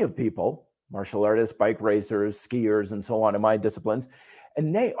plenty of people, martial artists, bike racers, skiers, and so on in my disciplines,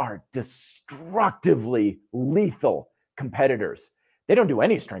 and they are destructively lethal competitors. They don't do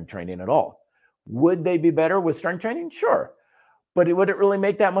any strength training at all. Would they be better with strength training? Sure. But would it really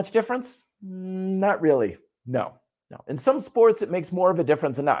make that much difference? Not really. No. In some sports, it makes more of a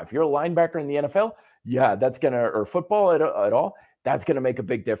difference than not. If you're a linebacker in the NFL, yeah, that's going to, or football at all, that's going to make a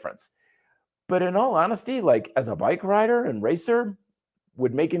big difference. But in all honesty, like as a bike rider and racer,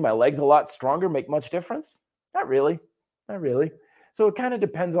 would making my legs a lot stronger make much difference? Not really. Not really. So it kind of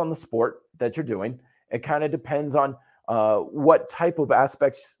depends on the sport that you're doing. It kind of depends on what type of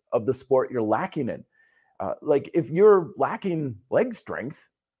aspects of the sport you're lacking in. Like if you're lacking leg strength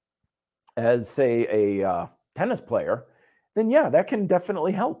as, say, a tennis player, then yeah, that can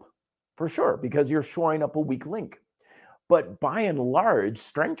definitely help for sure because you're shoring up a weak link. But by and large,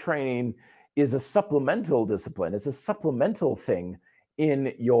 strength training is a supplemental discipline. It's a supplemental thing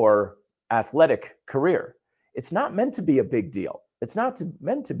in your athletic career. It's not meant to be a big deal. It's not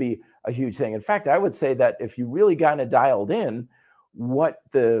meant to be a huge thing. In fact, I would say that if you really kind of dialed in what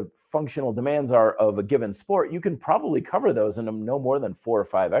the functional demands are of a given sport, you can probably cover those in no more than 4 or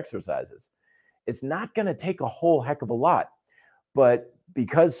 5 exercises. It's not going to take a whole heck of a lot. But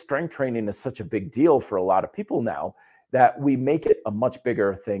because strength training is such a big deal for a lot of people now, that we make it a much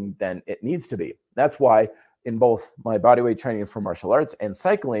bigger thing than it needs to be. That's why in both my bodyweight training for martial arts and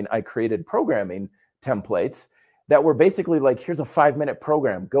cycling, I created programming templates that were basically like, here's a 5-minute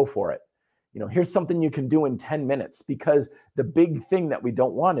program, go for it. You know, here's something you can do in 10 minutes, because the big thing that we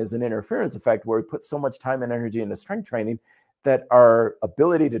don't want is an interference effect where we put so much time and energy into strength training that our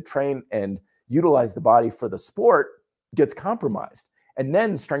ability to train and utilize the body for the sport gets compromised. And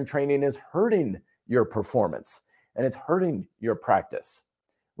then strength training is hurting your performance and it's hurting your practice,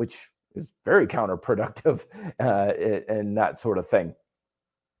 which is very counterproductive and that sort of thing.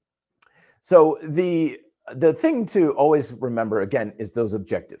 So the thing to always remember, again, is those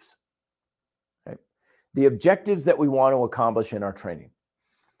objectives. Okay? The objectives that we want to accomplish in our training.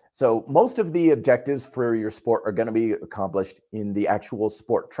 So most of the objectives for your sport are going to be accomplished in the actual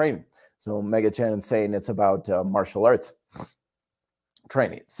sport training. So Mega Chan is saying it's about martial arts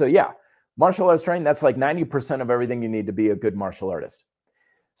training. So yeah, Martial arts training, that's like 90% of everything you need to be a good martial artist.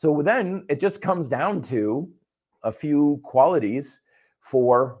 So then it just comes down to a few qualities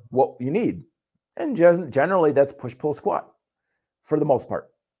for what you need. And generally that's push, pull, squat for the most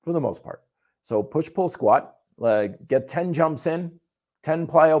part, So push, pull, squat, get 10 jumps in, 10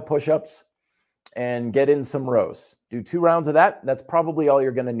 plyo push-ups, and get in some rows. Do 2 rounds of that. That's probably all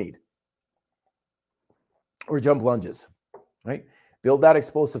you're going to need. Or jump lunges, right? Build that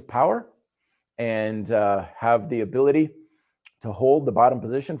explosive power and have the ability to hold the bottom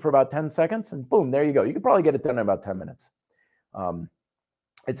position for about 10 seconds, and boom, there you go. You could probably get it done in about 10 minutes.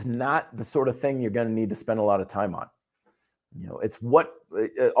 It's not the sort of thing you're going to need to spend a lot of time on. You know, it's what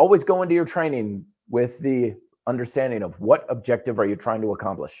always go into your training with the understanding of what objective are you trying to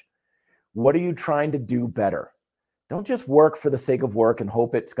accomplish? What are you trying to do better? Don't just work for the sake of work and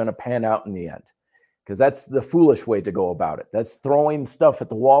hope it's going to pan out in the end, because that's the foolish way to go about it. That's throwing stuff at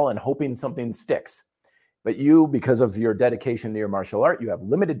the wall and hoping something sticks. But you, because of your dedication to your martial art, you have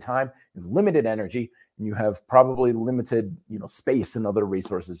limited time, you have limited energy, and you have probably limited, space and other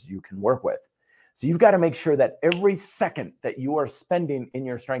resources you can work with. So you've got to make sure that every second that you are spending in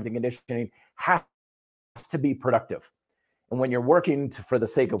your strength and conditioning has to be productive. And when you're working for the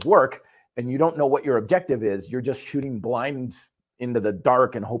sake of work and you don't know what your objective is, you're just shooting blind into the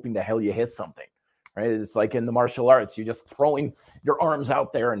dark and hoping to hell you hit something. Right? It's like in the martial arts, you're just throwing your arms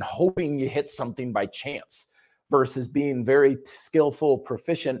out there and hoping you hit something by chance versus being very skillful,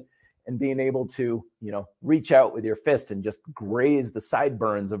 proficient, and being able to, reach out with your fist and just graze the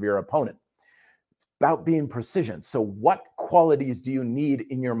sideburns of your opponent. It's about being precision. So what qualities do you need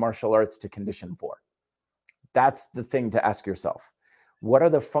in your martial arts to condition for? That's the thing to ask yourself. What are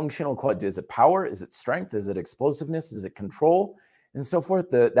the functional qualities? Is it power? Is it strength? Is it explosiveness? Is it control? And so forth.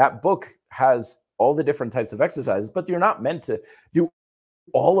 That book has all the different types of exercises, but you're not meant to do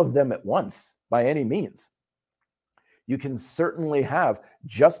all of them at once by any means. You can certainly have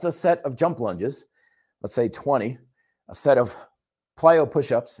just a set of jump lunges, let's say 20, a set of plyo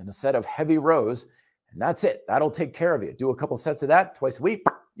push-ups, and a set of heavy rows, and that's it. That'll take care of you. Do a couple sets of that twice a week,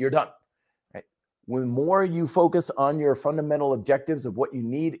 you're done. Right? The more you focus on your fundamental objectives of what you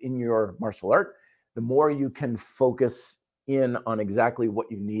need in your martial art, the more you can focus in on exactly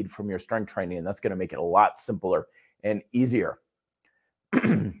what you need from your strength training, and that's going to make it a lot simpler and easier.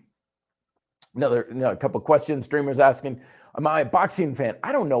 A couple of questions. Streamers asking, am I a boxing fan?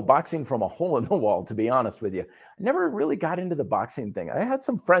 I don't know boxing from a hole in the wall, to be honest with you. I never really got into the boxing thing. I had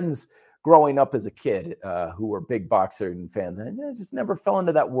some friends growing up as a kid who were big boxing fans, and I just never fell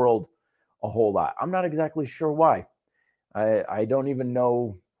into that world a whole lot. I'm not exactly sure why. I don't even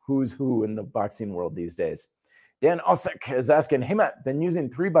know who's who in the boxing world these days. Dan Osek is asking, hey, Matt, been using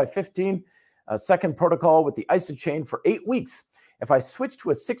 3x15 second protocol with the iso chain for 8 weeks. If I switch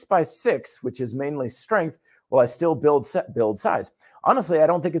to a 6x6, which is mainly strength, will I still build size? Honestly, I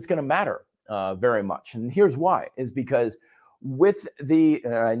don't think it's going to matter very much. And here's why, is because with the,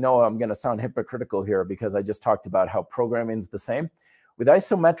 I know I'm going to sound hypocritical here because I just talked about how programming is the same. With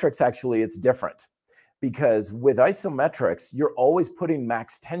isometrics, actually, it's different. Because with isometrics, you're always putting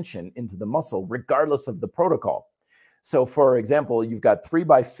max tension into the muscle, regardless of the protocol. So for example, you've got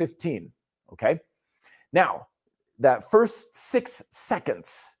 3x15, okay? Now, that first 6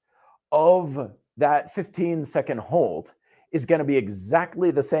 seconds of that 15-second hold is going to be exactly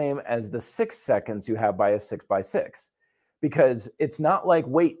the same as the 6 seconds you have by a 6x6, because it's not like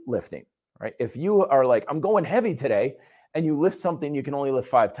weightlifting, right? If you are like, I'm going heavy today, and you lift something you can only lift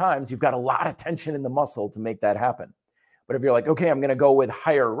 5 times, you've got a lot of tension in the muscle to make that happen. But if you're like, okay, I'm going to go with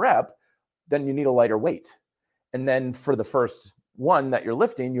higher rep, then you need a lighter weight. And then for the first one that you're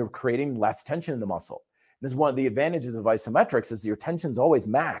lifting, you're creating less tension in the muscle. This is one of the advantages of isometrics, is your tension's always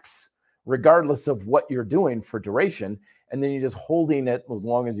max, regardless of what you're doing for duration. And then you're just holding it as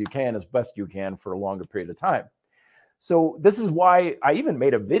long as you can, as best you can, for a longer period of time. So this is why I even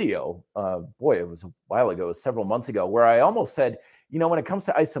made a video, it was a while ago, several months ago, where I almost said, when it comes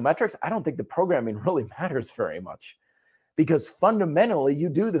to isometrics, I don't think the programming really matters very much, because fundamentally you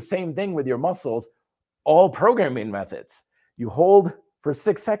do the same thing with your muscles, all programming methods. You hold for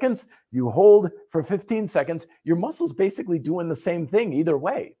 6 seconds, you hold for 15 seconds, your muscle's basically doing the same thing either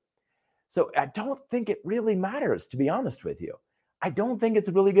way. So I don't think it really matters, to be honest with you. I don't think it's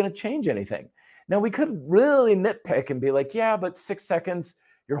really going to change anything. Now, we could really nitpick and be like, yeah, but 6 seconds,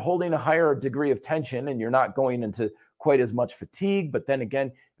 you're holding a higher degree of tension and you're not going into quite as much fatigue. But then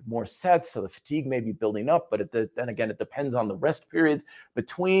again, more sets, so the fatigue may be building up. But then again, it depends on the rest periods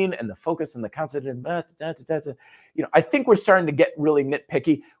between and the focus and the concentration. I think we're starting to get really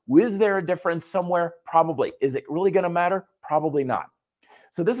nitpicky. Is there a difference somewhere? Probably. Is it really going to matter? Probably not.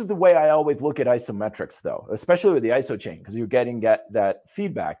 So this is the way I always look at isometrics, though, especially with the iso chain, because you're getting that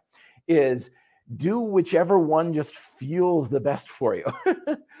feedback, is do whichever one just feels the best for you.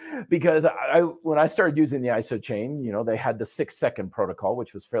 Because when I started using the iso chain, they had the 6-second protocol,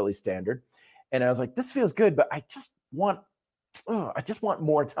 which was fairly standard. And I was like, this feels good, but I just want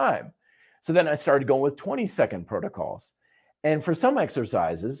more time. So then I started going with 20-second protocols. And for some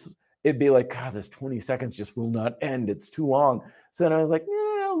exercises, it'd be like, God, this 20 seconds just will not end. It's too long. So then I was like,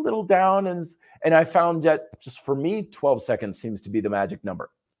 a little down. And I found that just for me, 12 seconds seems to be the magic number.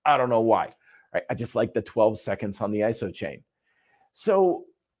 I don't know why. Right? I just like the 12 seconds on the iso chain. So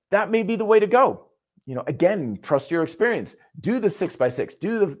that may be the way to go. Again, trust your experience. Do the 6x6,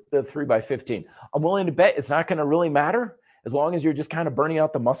 do the 3x15. I'm willing to bet it's not going to really matter as long as you're just kind of burning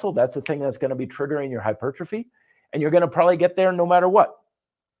out the muscle. That's the thing that's going to be triggering your hypertrophy. And you're going to probably get there no matter what.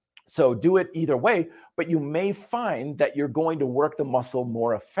 So do it either way, but you may find that you're going to work the muscle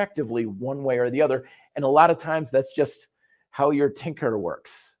more effectively one way or the other. And a lot of times that's just how your tinker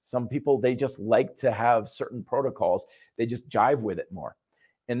works. Some people, they just like to have certain protocols. They just jive with it more.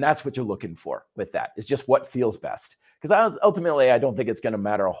 And that's what you're looking for with that. It's just what feels best. Because ultimately, I don't think it's going to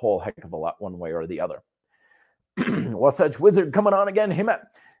matter a whole heck of a lot one way or the other. Wasatch Wizard coming on again. Hey, Matt,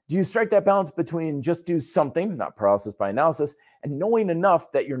 do you strike that balance between just do something, not paralysis by analysis, and knowing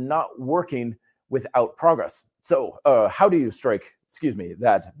enough that you're not working without progress? So how do you strike,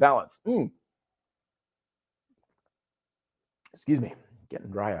 that balance? Excuse me, getting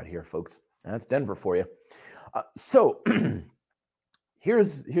dry out here, folks. That's Denver for you. So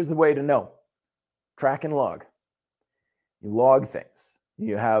here's the way to know. Track and log. You log things.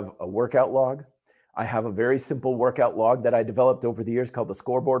 You have a workout log. I have a very simple workout log that I developed over the years called the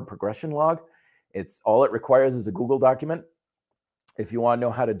scoreboard progression log. It's all it requires is a Google document. If you want to know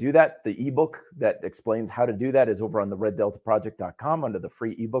how to do that, the ebook that explains how to do that is over on the reddeltaproject.com under the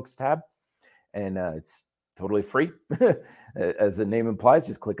free ebooks tab. And it's totally free. As the name implies,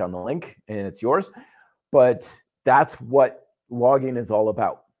 just click on the link and it's yours. But that's what logging is all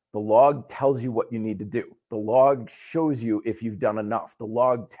about. The log tells you what you need to do. The log shows you if you've done enough. The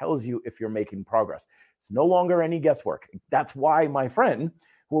log tells you if you're making progress. It's no longer any guesswork. That's why my friend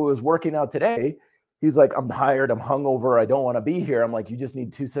who was working out today, he's like, I'm tired, I'm hungover, I don't want to be here. I'm like, you just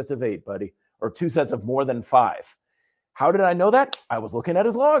need 2 sets of 8, buddy, or 2 sets of more than 5. How did I know that? I was looking at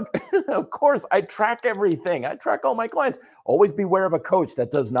his log. Of course, I track everything. I track all my clients. Always beware of a coach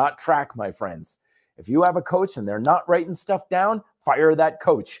that does not track, my friends. If you have a coach and they're not writing stuff down, fire that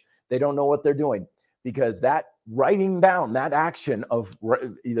coach. They don't know what they're doing, because that writing down, that action of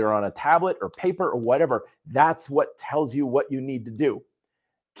either on a tablet or paper or whatever, that's what tells you what you need to do.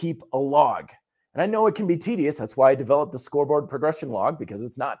 Keep a log. And I know it can be tedious. That's why I developed the scoreboard progression log, because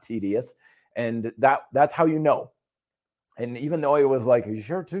it's not tedious. And that's how you know. And even though it was like, are you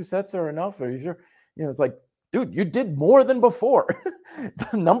sure 2 sets are enough? Are you sure? It's like, dude, you did more than before.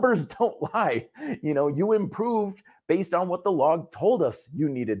 The numbers don't lie. You improved based on what the log told us you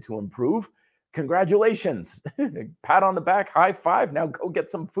needed to improve. Congratulations. Pat on the back, high five. Now go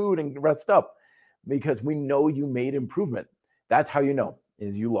get some food and rest up, because we know you made improvement. That's how you know,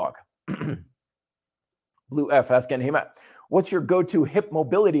 is you log. Blue F asking, hey, Matt, what's your go-to hip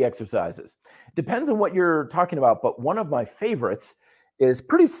mobility exercises? Depends on what you're talking about, but one of my favorites is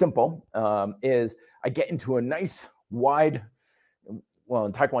pretty simple, is I get into a nice wide, well,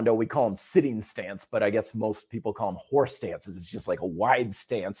 in Taekwondo, we call them sitting stance, but I guess most people call them horse stances. It's just like a wide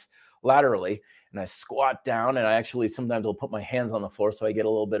stance laterally, and I squat down, and I actually sometimes will put my hands on the floor so I get a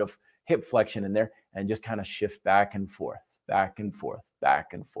little bit of hip flexion in there, and just kind of shift back and forth, back and forth,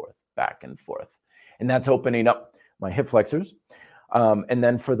 back and forth, back and forth. And that's opening up my hip flexors. And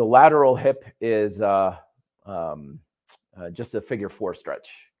then for the lateral hip is just a figure 4 stretch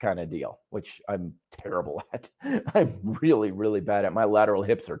kind of deal, which I'm terrible at. I'm really, really bad at. My lateral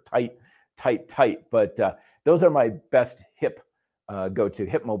hips are tight, tight, tight. But those are my best hip go-to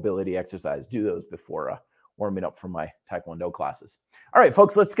hip mobility exercise. Do those before warming up for my Taekwondo classes. All right,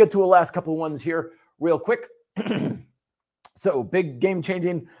 folks, let's get to a last couple of ones here real quick. So big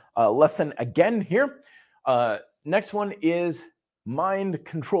game-changing lesson again here. Next one is mind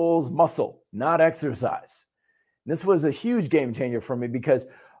controls muscle, not exercise. This was a huge game changer for me, because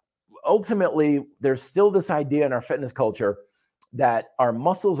ultimately there's still this idea in our fitness culture that our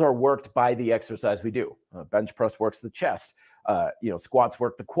muscles are worked by the exercise we do. Bench press works the chest, squats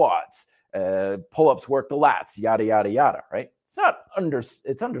work the quads, pull-ups work the lats, yada, yada, yada, right?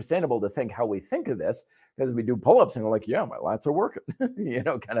 It's understandable to think how we think of this, because we do pull-ups and we're like, yeah, my lats are working,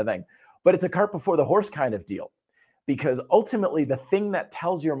 kind of thing. But it's a cart before the horse kind of deal, because ultimately the thing that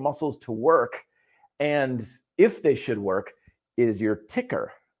tells your muscles to work and if they should work is your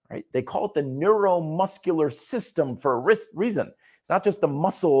ticker, right? They call it the neuromuscular system for a reason. It's not just the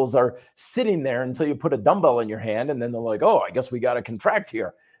muscles are sitting there until you put a dumbbell in your hand and then they're like, oh, I guess we got to contract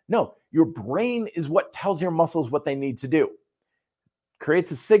here. No, your brain is what tells your muscles what they need to do.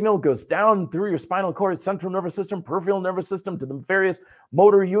 Creates a signal, goes down through your spinal cord, central nervous system, peripheral nervous system to the various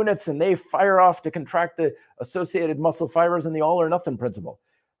motor units, and they fire off to contract the associated muscle fibers in the all or nothing principle.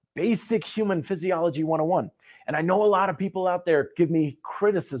 Basic human physiology 101. And I know a lot of people out there give me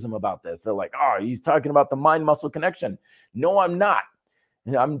criticism about this. They're like, oh, he's talking about the mind-muscle connection. No, I'm not.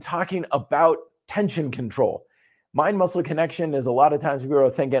 I'm talking about tension control. Mind-muscle connection is a lot of times people are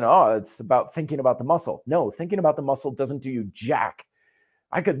thinking, oh, it's about thinking about the muscle. No, thinking about the muscle doesn't do you jack.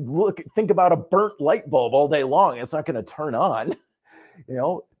 I could think about a burnt light bulb all day long. It's not going to turn on.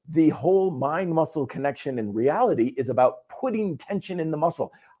 The whole mind-muscle connection in reality is about putting tension in the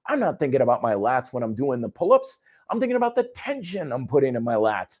muscle. I'm not thinking about my lats when I'm doing the pull-ups. I'm thinking about the tension I'm putting in my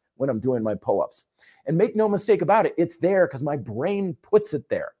lats when I'm doing my pull-ups. And make no mistake about it, it's there because my brain puts it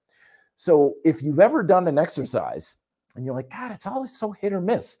there. So if you've ever done an exercise and you're like, God, it's always so hit or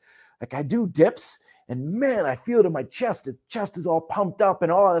miss. Like I do dips and man, I feel it in my chest. The chest is all pumped up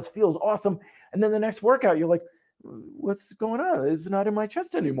and oh, this feels awesome. And then the next workout, you're like, what's going on? It's not in my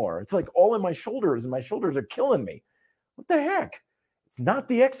chest anymore. It's like all in my shoulders and my shoulders are killing me. What the heck? It's not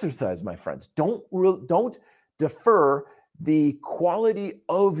the exercise, my friends. Don't defer the quality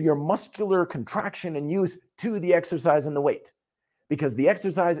of your muscular contraction and use to the exercise and the weight, because the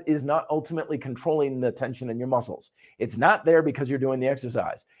exercise is not ultimately controlling the tension in your muscles. It's not there because you're doing the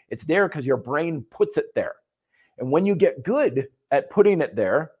exercise. It's there because your brain puts it there. And when you get good at putting it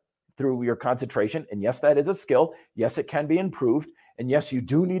there through your concentration, and yes, that is a skill. Yes, it can be improved. And yes, you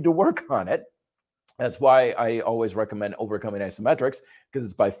do need to work on it. That's why I always recommend overcoming isometrics, because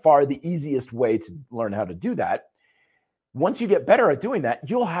it's by far the easiest way to learn how to do that. Once you get better at doing that,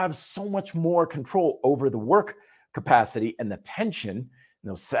 you'll have so much more control over the work capacity and the tension,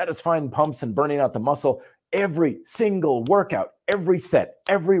 those satisfying pumps and burning out the muscle every single workout, every set,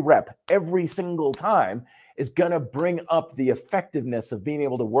 every rep, every single time is going to bring up the effectiveness of being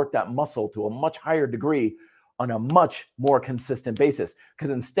able to work that muscle to a much higher degree on a much more consistent basis.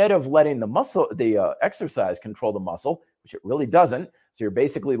 Because instead of letting the exercise control the muscle, which it really doesn't, so you're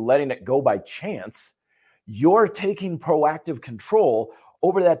basically letting it go by chance, you're taking proactive control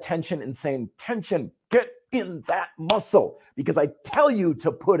over that tension and saying, tension, get in that muscle, because I tell you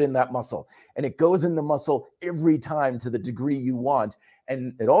to put in that muscle, and it goes in the muscle every time to the degree you want.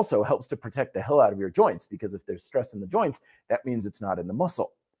 And it also helps to protect the hell out of your joints, because if there's stress in the joints, that means it's not in the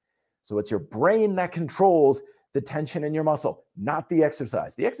muscle. So it's your brain that controls the tension in your muscle, not the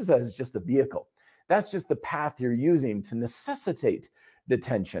exercise. The exercise is just the vehicle. That's just the path you're using to necessitate the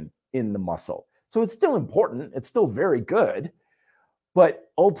tension in the muscle. So it's still important. It's still very good.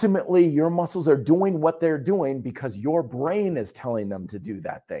 But ultimately, your muscles are doing what they're doing because your brain is telling them to do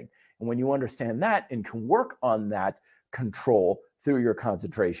that thing. And when you understand that and can work on that control through your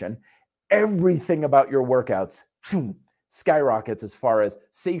concentration, everything about your workouts skyrockets as far as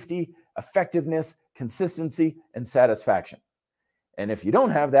safety, effectiveness, consistency, and satisfaction. And if you don't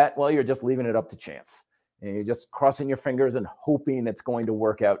have that, well, you're just leaving it up to chance. And you're just crossing your fingers and hoping it's going to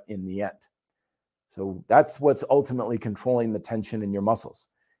work out in the end. So that's what's ultimately controlling the tension in your muscles.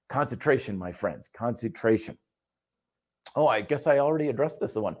 Concentration, my friends, concentration. Oh, I guess I already addressed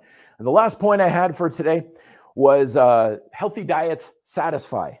this one. And the last point I had for today was healthy diets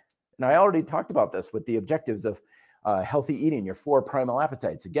satisfy. And I already talked about this with the objectives of healthy eating, your 4 primal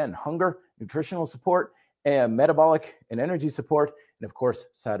appetites. Again, hunger, nutritional support, and metabolic and energy support, and of course,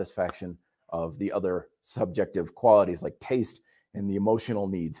 satisfaction of the other subjective qualities like taste and the emotional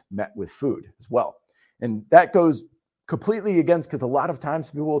needs met with food as well. And that goes completely against, because a lot of times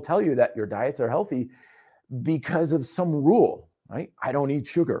people will tell you that your diets are healthy because of some rule, right? I don't eat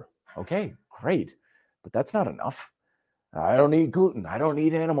sugar. Okay, great. But that's not enough. I don't eat gluten. I don't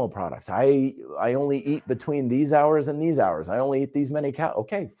eat animal products. I only eat between these hours and these hours. I only eat these many calories.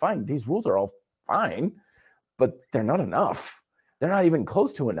 Okay, fine. These rules are all fine, but they're not enough. They're not even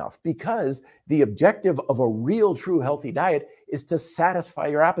close to enough, because the objective of a real, true healthy diet is to satisfy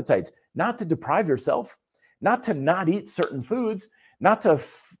your appetites, not to deprive yourself, not to not eat certain foods, not to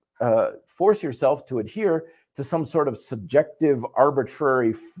force yourself to adhere to some sort of subjective,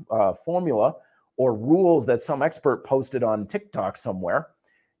 arbitrary formula or rules that some expert posted on TikTok somewhere.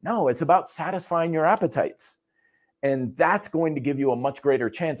 No, it's about satisfying your appetites. And that's going to give you a much greater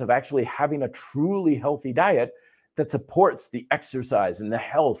chance of actually having a truly healthy diet that supports the exercise and the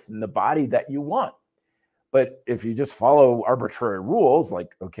health and the body that you want. But if you just follow arbitrary rules,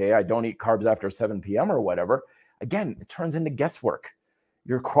 like, okay, I don't eat carbs after 7 p.m. or whatever, again, it turns into guesswork.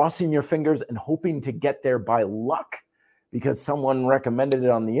 You're crossing your fingers and hoping to get there by luck because someone recommended it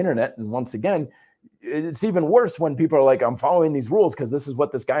on the internet. And once again, it's even worse when people are like, I'm following these rules because this is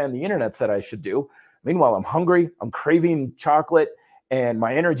what this guy on the internet said I should do. Meanwhile, I'm hungry, I'm craving chocolate, and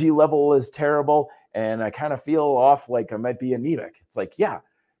my energy level is terrible, and I kind of feel off like I might be anemic. It's like, yeah,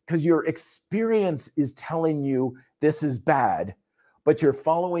 because your experience is telling you this is bad, but you're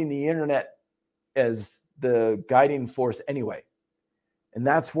following the internet as the guiding force anyway. And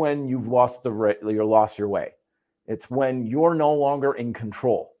that's when you've lost your way. It's when you're no longer in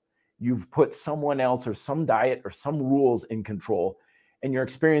control. You've put someone else or some diet or some rules in control, and your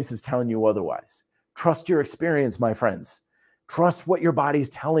experience is telling you otherwise. Trust your experience, my friends. Trust what your body's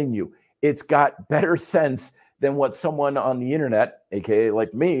telling you. It's got better sense than what someone on the internet, aka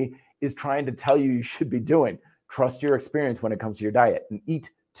like me, is trying to tell you should be doing. Trust your experience when it comes to your diet and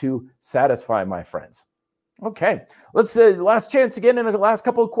eat to satisfy, my friends. Okay, let's last chance again in the last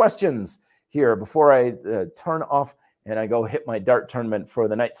couple of questions here before I turn off and I go hit my dart tournament for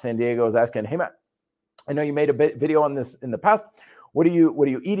the night. San Diego is asking, hey Matt, I know you made a video on this in the past. What do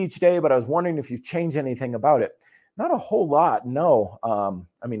you eat each day? But I was wondering if you've changed anything about it. Not a whole lot, no.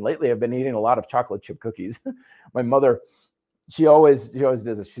 I mean, lately I've been eating a lot of chocolate chip cookies. My mother, she always does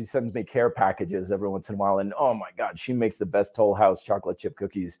it. She sends me care packages every once in a while, and oh my God, she makes the best Toll House chocolate chip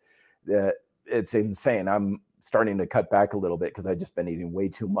cookies. It's insane. I'm starting to cut back a little bit because I've just been eating way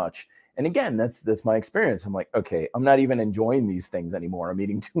too much. And again, that's my experience. I'm like, okay, I'm not even enjoying these things anymore. I'm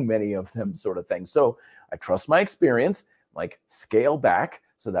eating too many of them, sort of thing. So I trust my experience, like scale back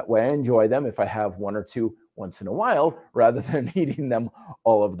so that way I enjoy them if I have one or two once in a while rather than eating them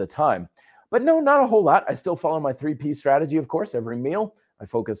all of the time. But no, not a whole lot. I still follow my 3P strategy, of course. Every meal, I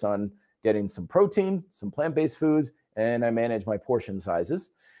focus on getting some protein, some plant-based foods, and I manage my portion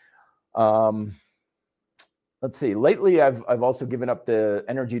sizes. Let's see. Lately, I've also given up the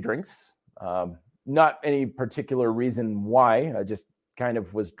energy drinks. Not any particular reason why. I just kind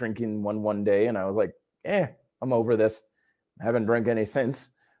of was drinking one day, and I was like, I'm over this. I haven't drank any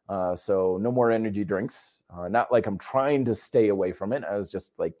since. So no more energy drinks. Not like I'm trying to stay away from it. I was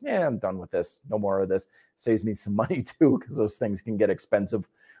just like, I'm done with this. No more of this. Saves me some money too, because those things can get expensive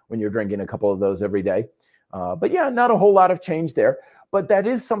when you're drinking a couple of those every day. But yeah, not a whole lot of change there. But that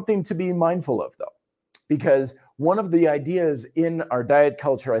is something to be mindful of, though, because one of the ideas in our diet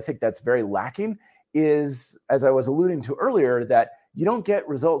culture, I think that's very lacking, is, as I was alluding to earlier, that you don't get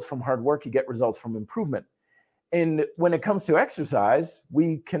results from hard work, you get results from improvement. And when it comes to exercise,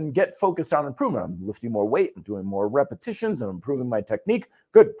 we can get focused on improvement. I'm lifting more weight, I'm doing more repetitions, I'm improving my technique.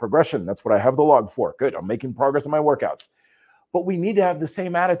 Good, progression, that's what I have the log for. Good, I'm making progress in my workouts. But we need to have the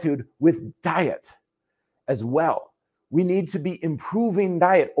same attitude with diet as well. We need to be improving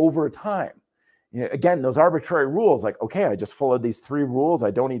diet over time. Again, those arbitrary rules, like, okay, I just followed these 3 rules.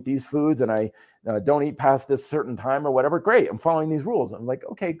 I don't eat these foods and I don't eat past this certain time or whatever. Great, I'm following these rules. I'm like,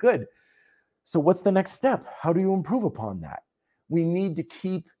 okay, good. So what's the next step? How do you improve upon that? We need to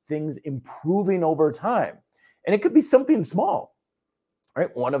keep things improving over time. And it could be something small,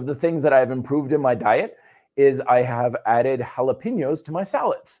 right? One of the things that I've improved in my diet is I have added jalapenos to my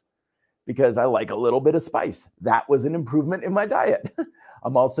salads because I like a little bit of spice. That was an improvement in my diet.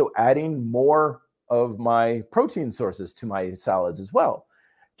 I'm also adding more of my protein sources to my salads as well,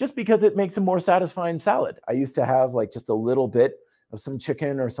 just because it makes a more satisfying salad. I used to have like just a little bit of some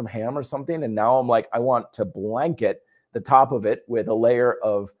chicken or some ham or something, and now I'm like, I want to blanket the top of it with a layer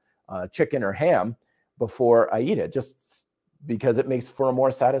of chicken or ham before I eat it, just because it makes for a more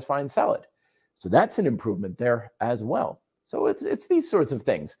satisfying salad. So that's an improvement there as well. So it's these sorts of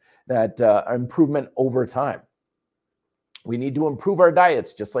things that are improvement over time. We need to improve our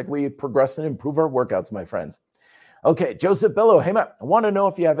diets just like we progress and improve our workouts, my friends. Okay, Joseph Bello, hey Matt, I want to know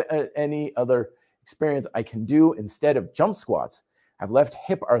if you have any other experience I can do instead of jump squats. I've left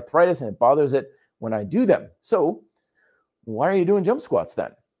hip arthritis and it bothers it when I do them. So why are you doing jump squats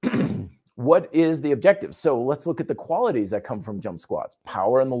then? What is the objective? So let's look at the qualities that come from jump squats.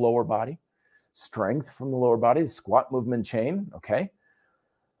 Power in the lower body, strength from the lower body, squat movement chain, okay?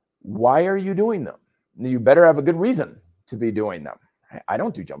 Why are you doing them? You better have a good reason to be doing them. I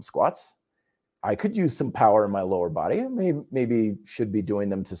don't do jump squats. I could use some power in my lower body. Maybe should be doing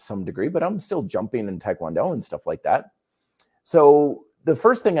them to some degree, but I'm still jumping in Taekwondo and stuff like that. So the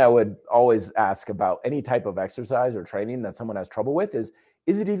first thing I would always ask about any type of exercise or training that someone has trouble with is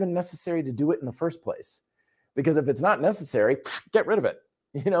it even necessary to do it in the first place? Because if it's not necessary, get rid of it.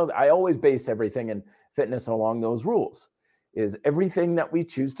 I always base everything in fitness along those rules. Is everything that we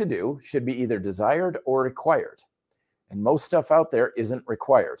choose to do should be either desired or required. And most stuff out there isn't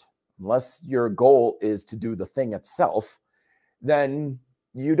required. unless your goal is to do the thing itself, then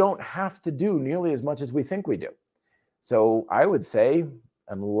you don't have to do nearly as much as we think we do. So I would say,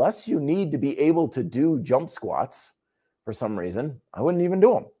 unless you need to be able to do jump squats for some reason, I wouldn't even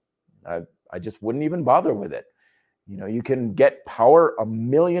do them. I just wouldn't even bother with it. You know, you can get power a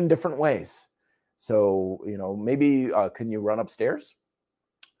million different ways. So, you know, maybe can you run upstairs?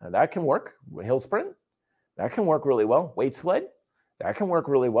 That can work. Hill sprint, that can work really well. Weight sled, that can work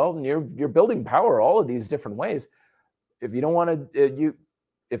really well. And you're building power all of these different ways. If you don't want to,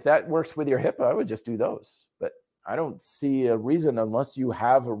 if that works with your hip, I would just do those. But I don't see a reason, unless you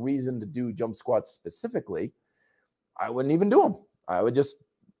have a reason to do jump squats specifically, I wouldn't even do them. I would just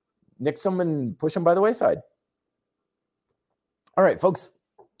nix them and push them by the wayside. All right, folks,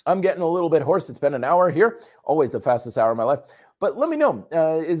 I'm getting a little bit hoarse. It's been an hour here, always the fastest hour of my life. But let me know,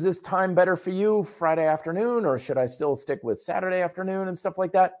 is this time better for you, Friday afternoon, or should I still stick with Saturday afternoon and stuff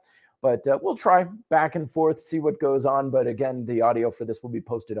like that? But we'll try back and forth, see what goes on. But again, the audio for this will be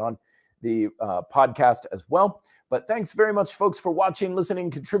posted on the podcast as well. But thanks very much, folks, for watching,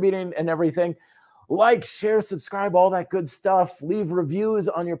 listening, contributing, and everything. Like, share, subscribe, all that good stuff. Leave reviews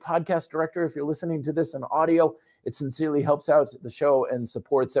on your podcast directory if you're listening to this in audio. It sincerely helps out the show and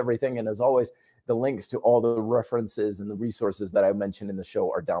supports everything. And as always, the links to all the references and the resources that I mentioned in the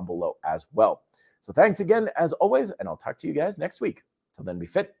show are down below as well. So thanks again, as always, and I'll talk to you guys next week. Till then, be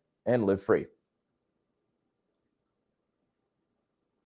fit and live free.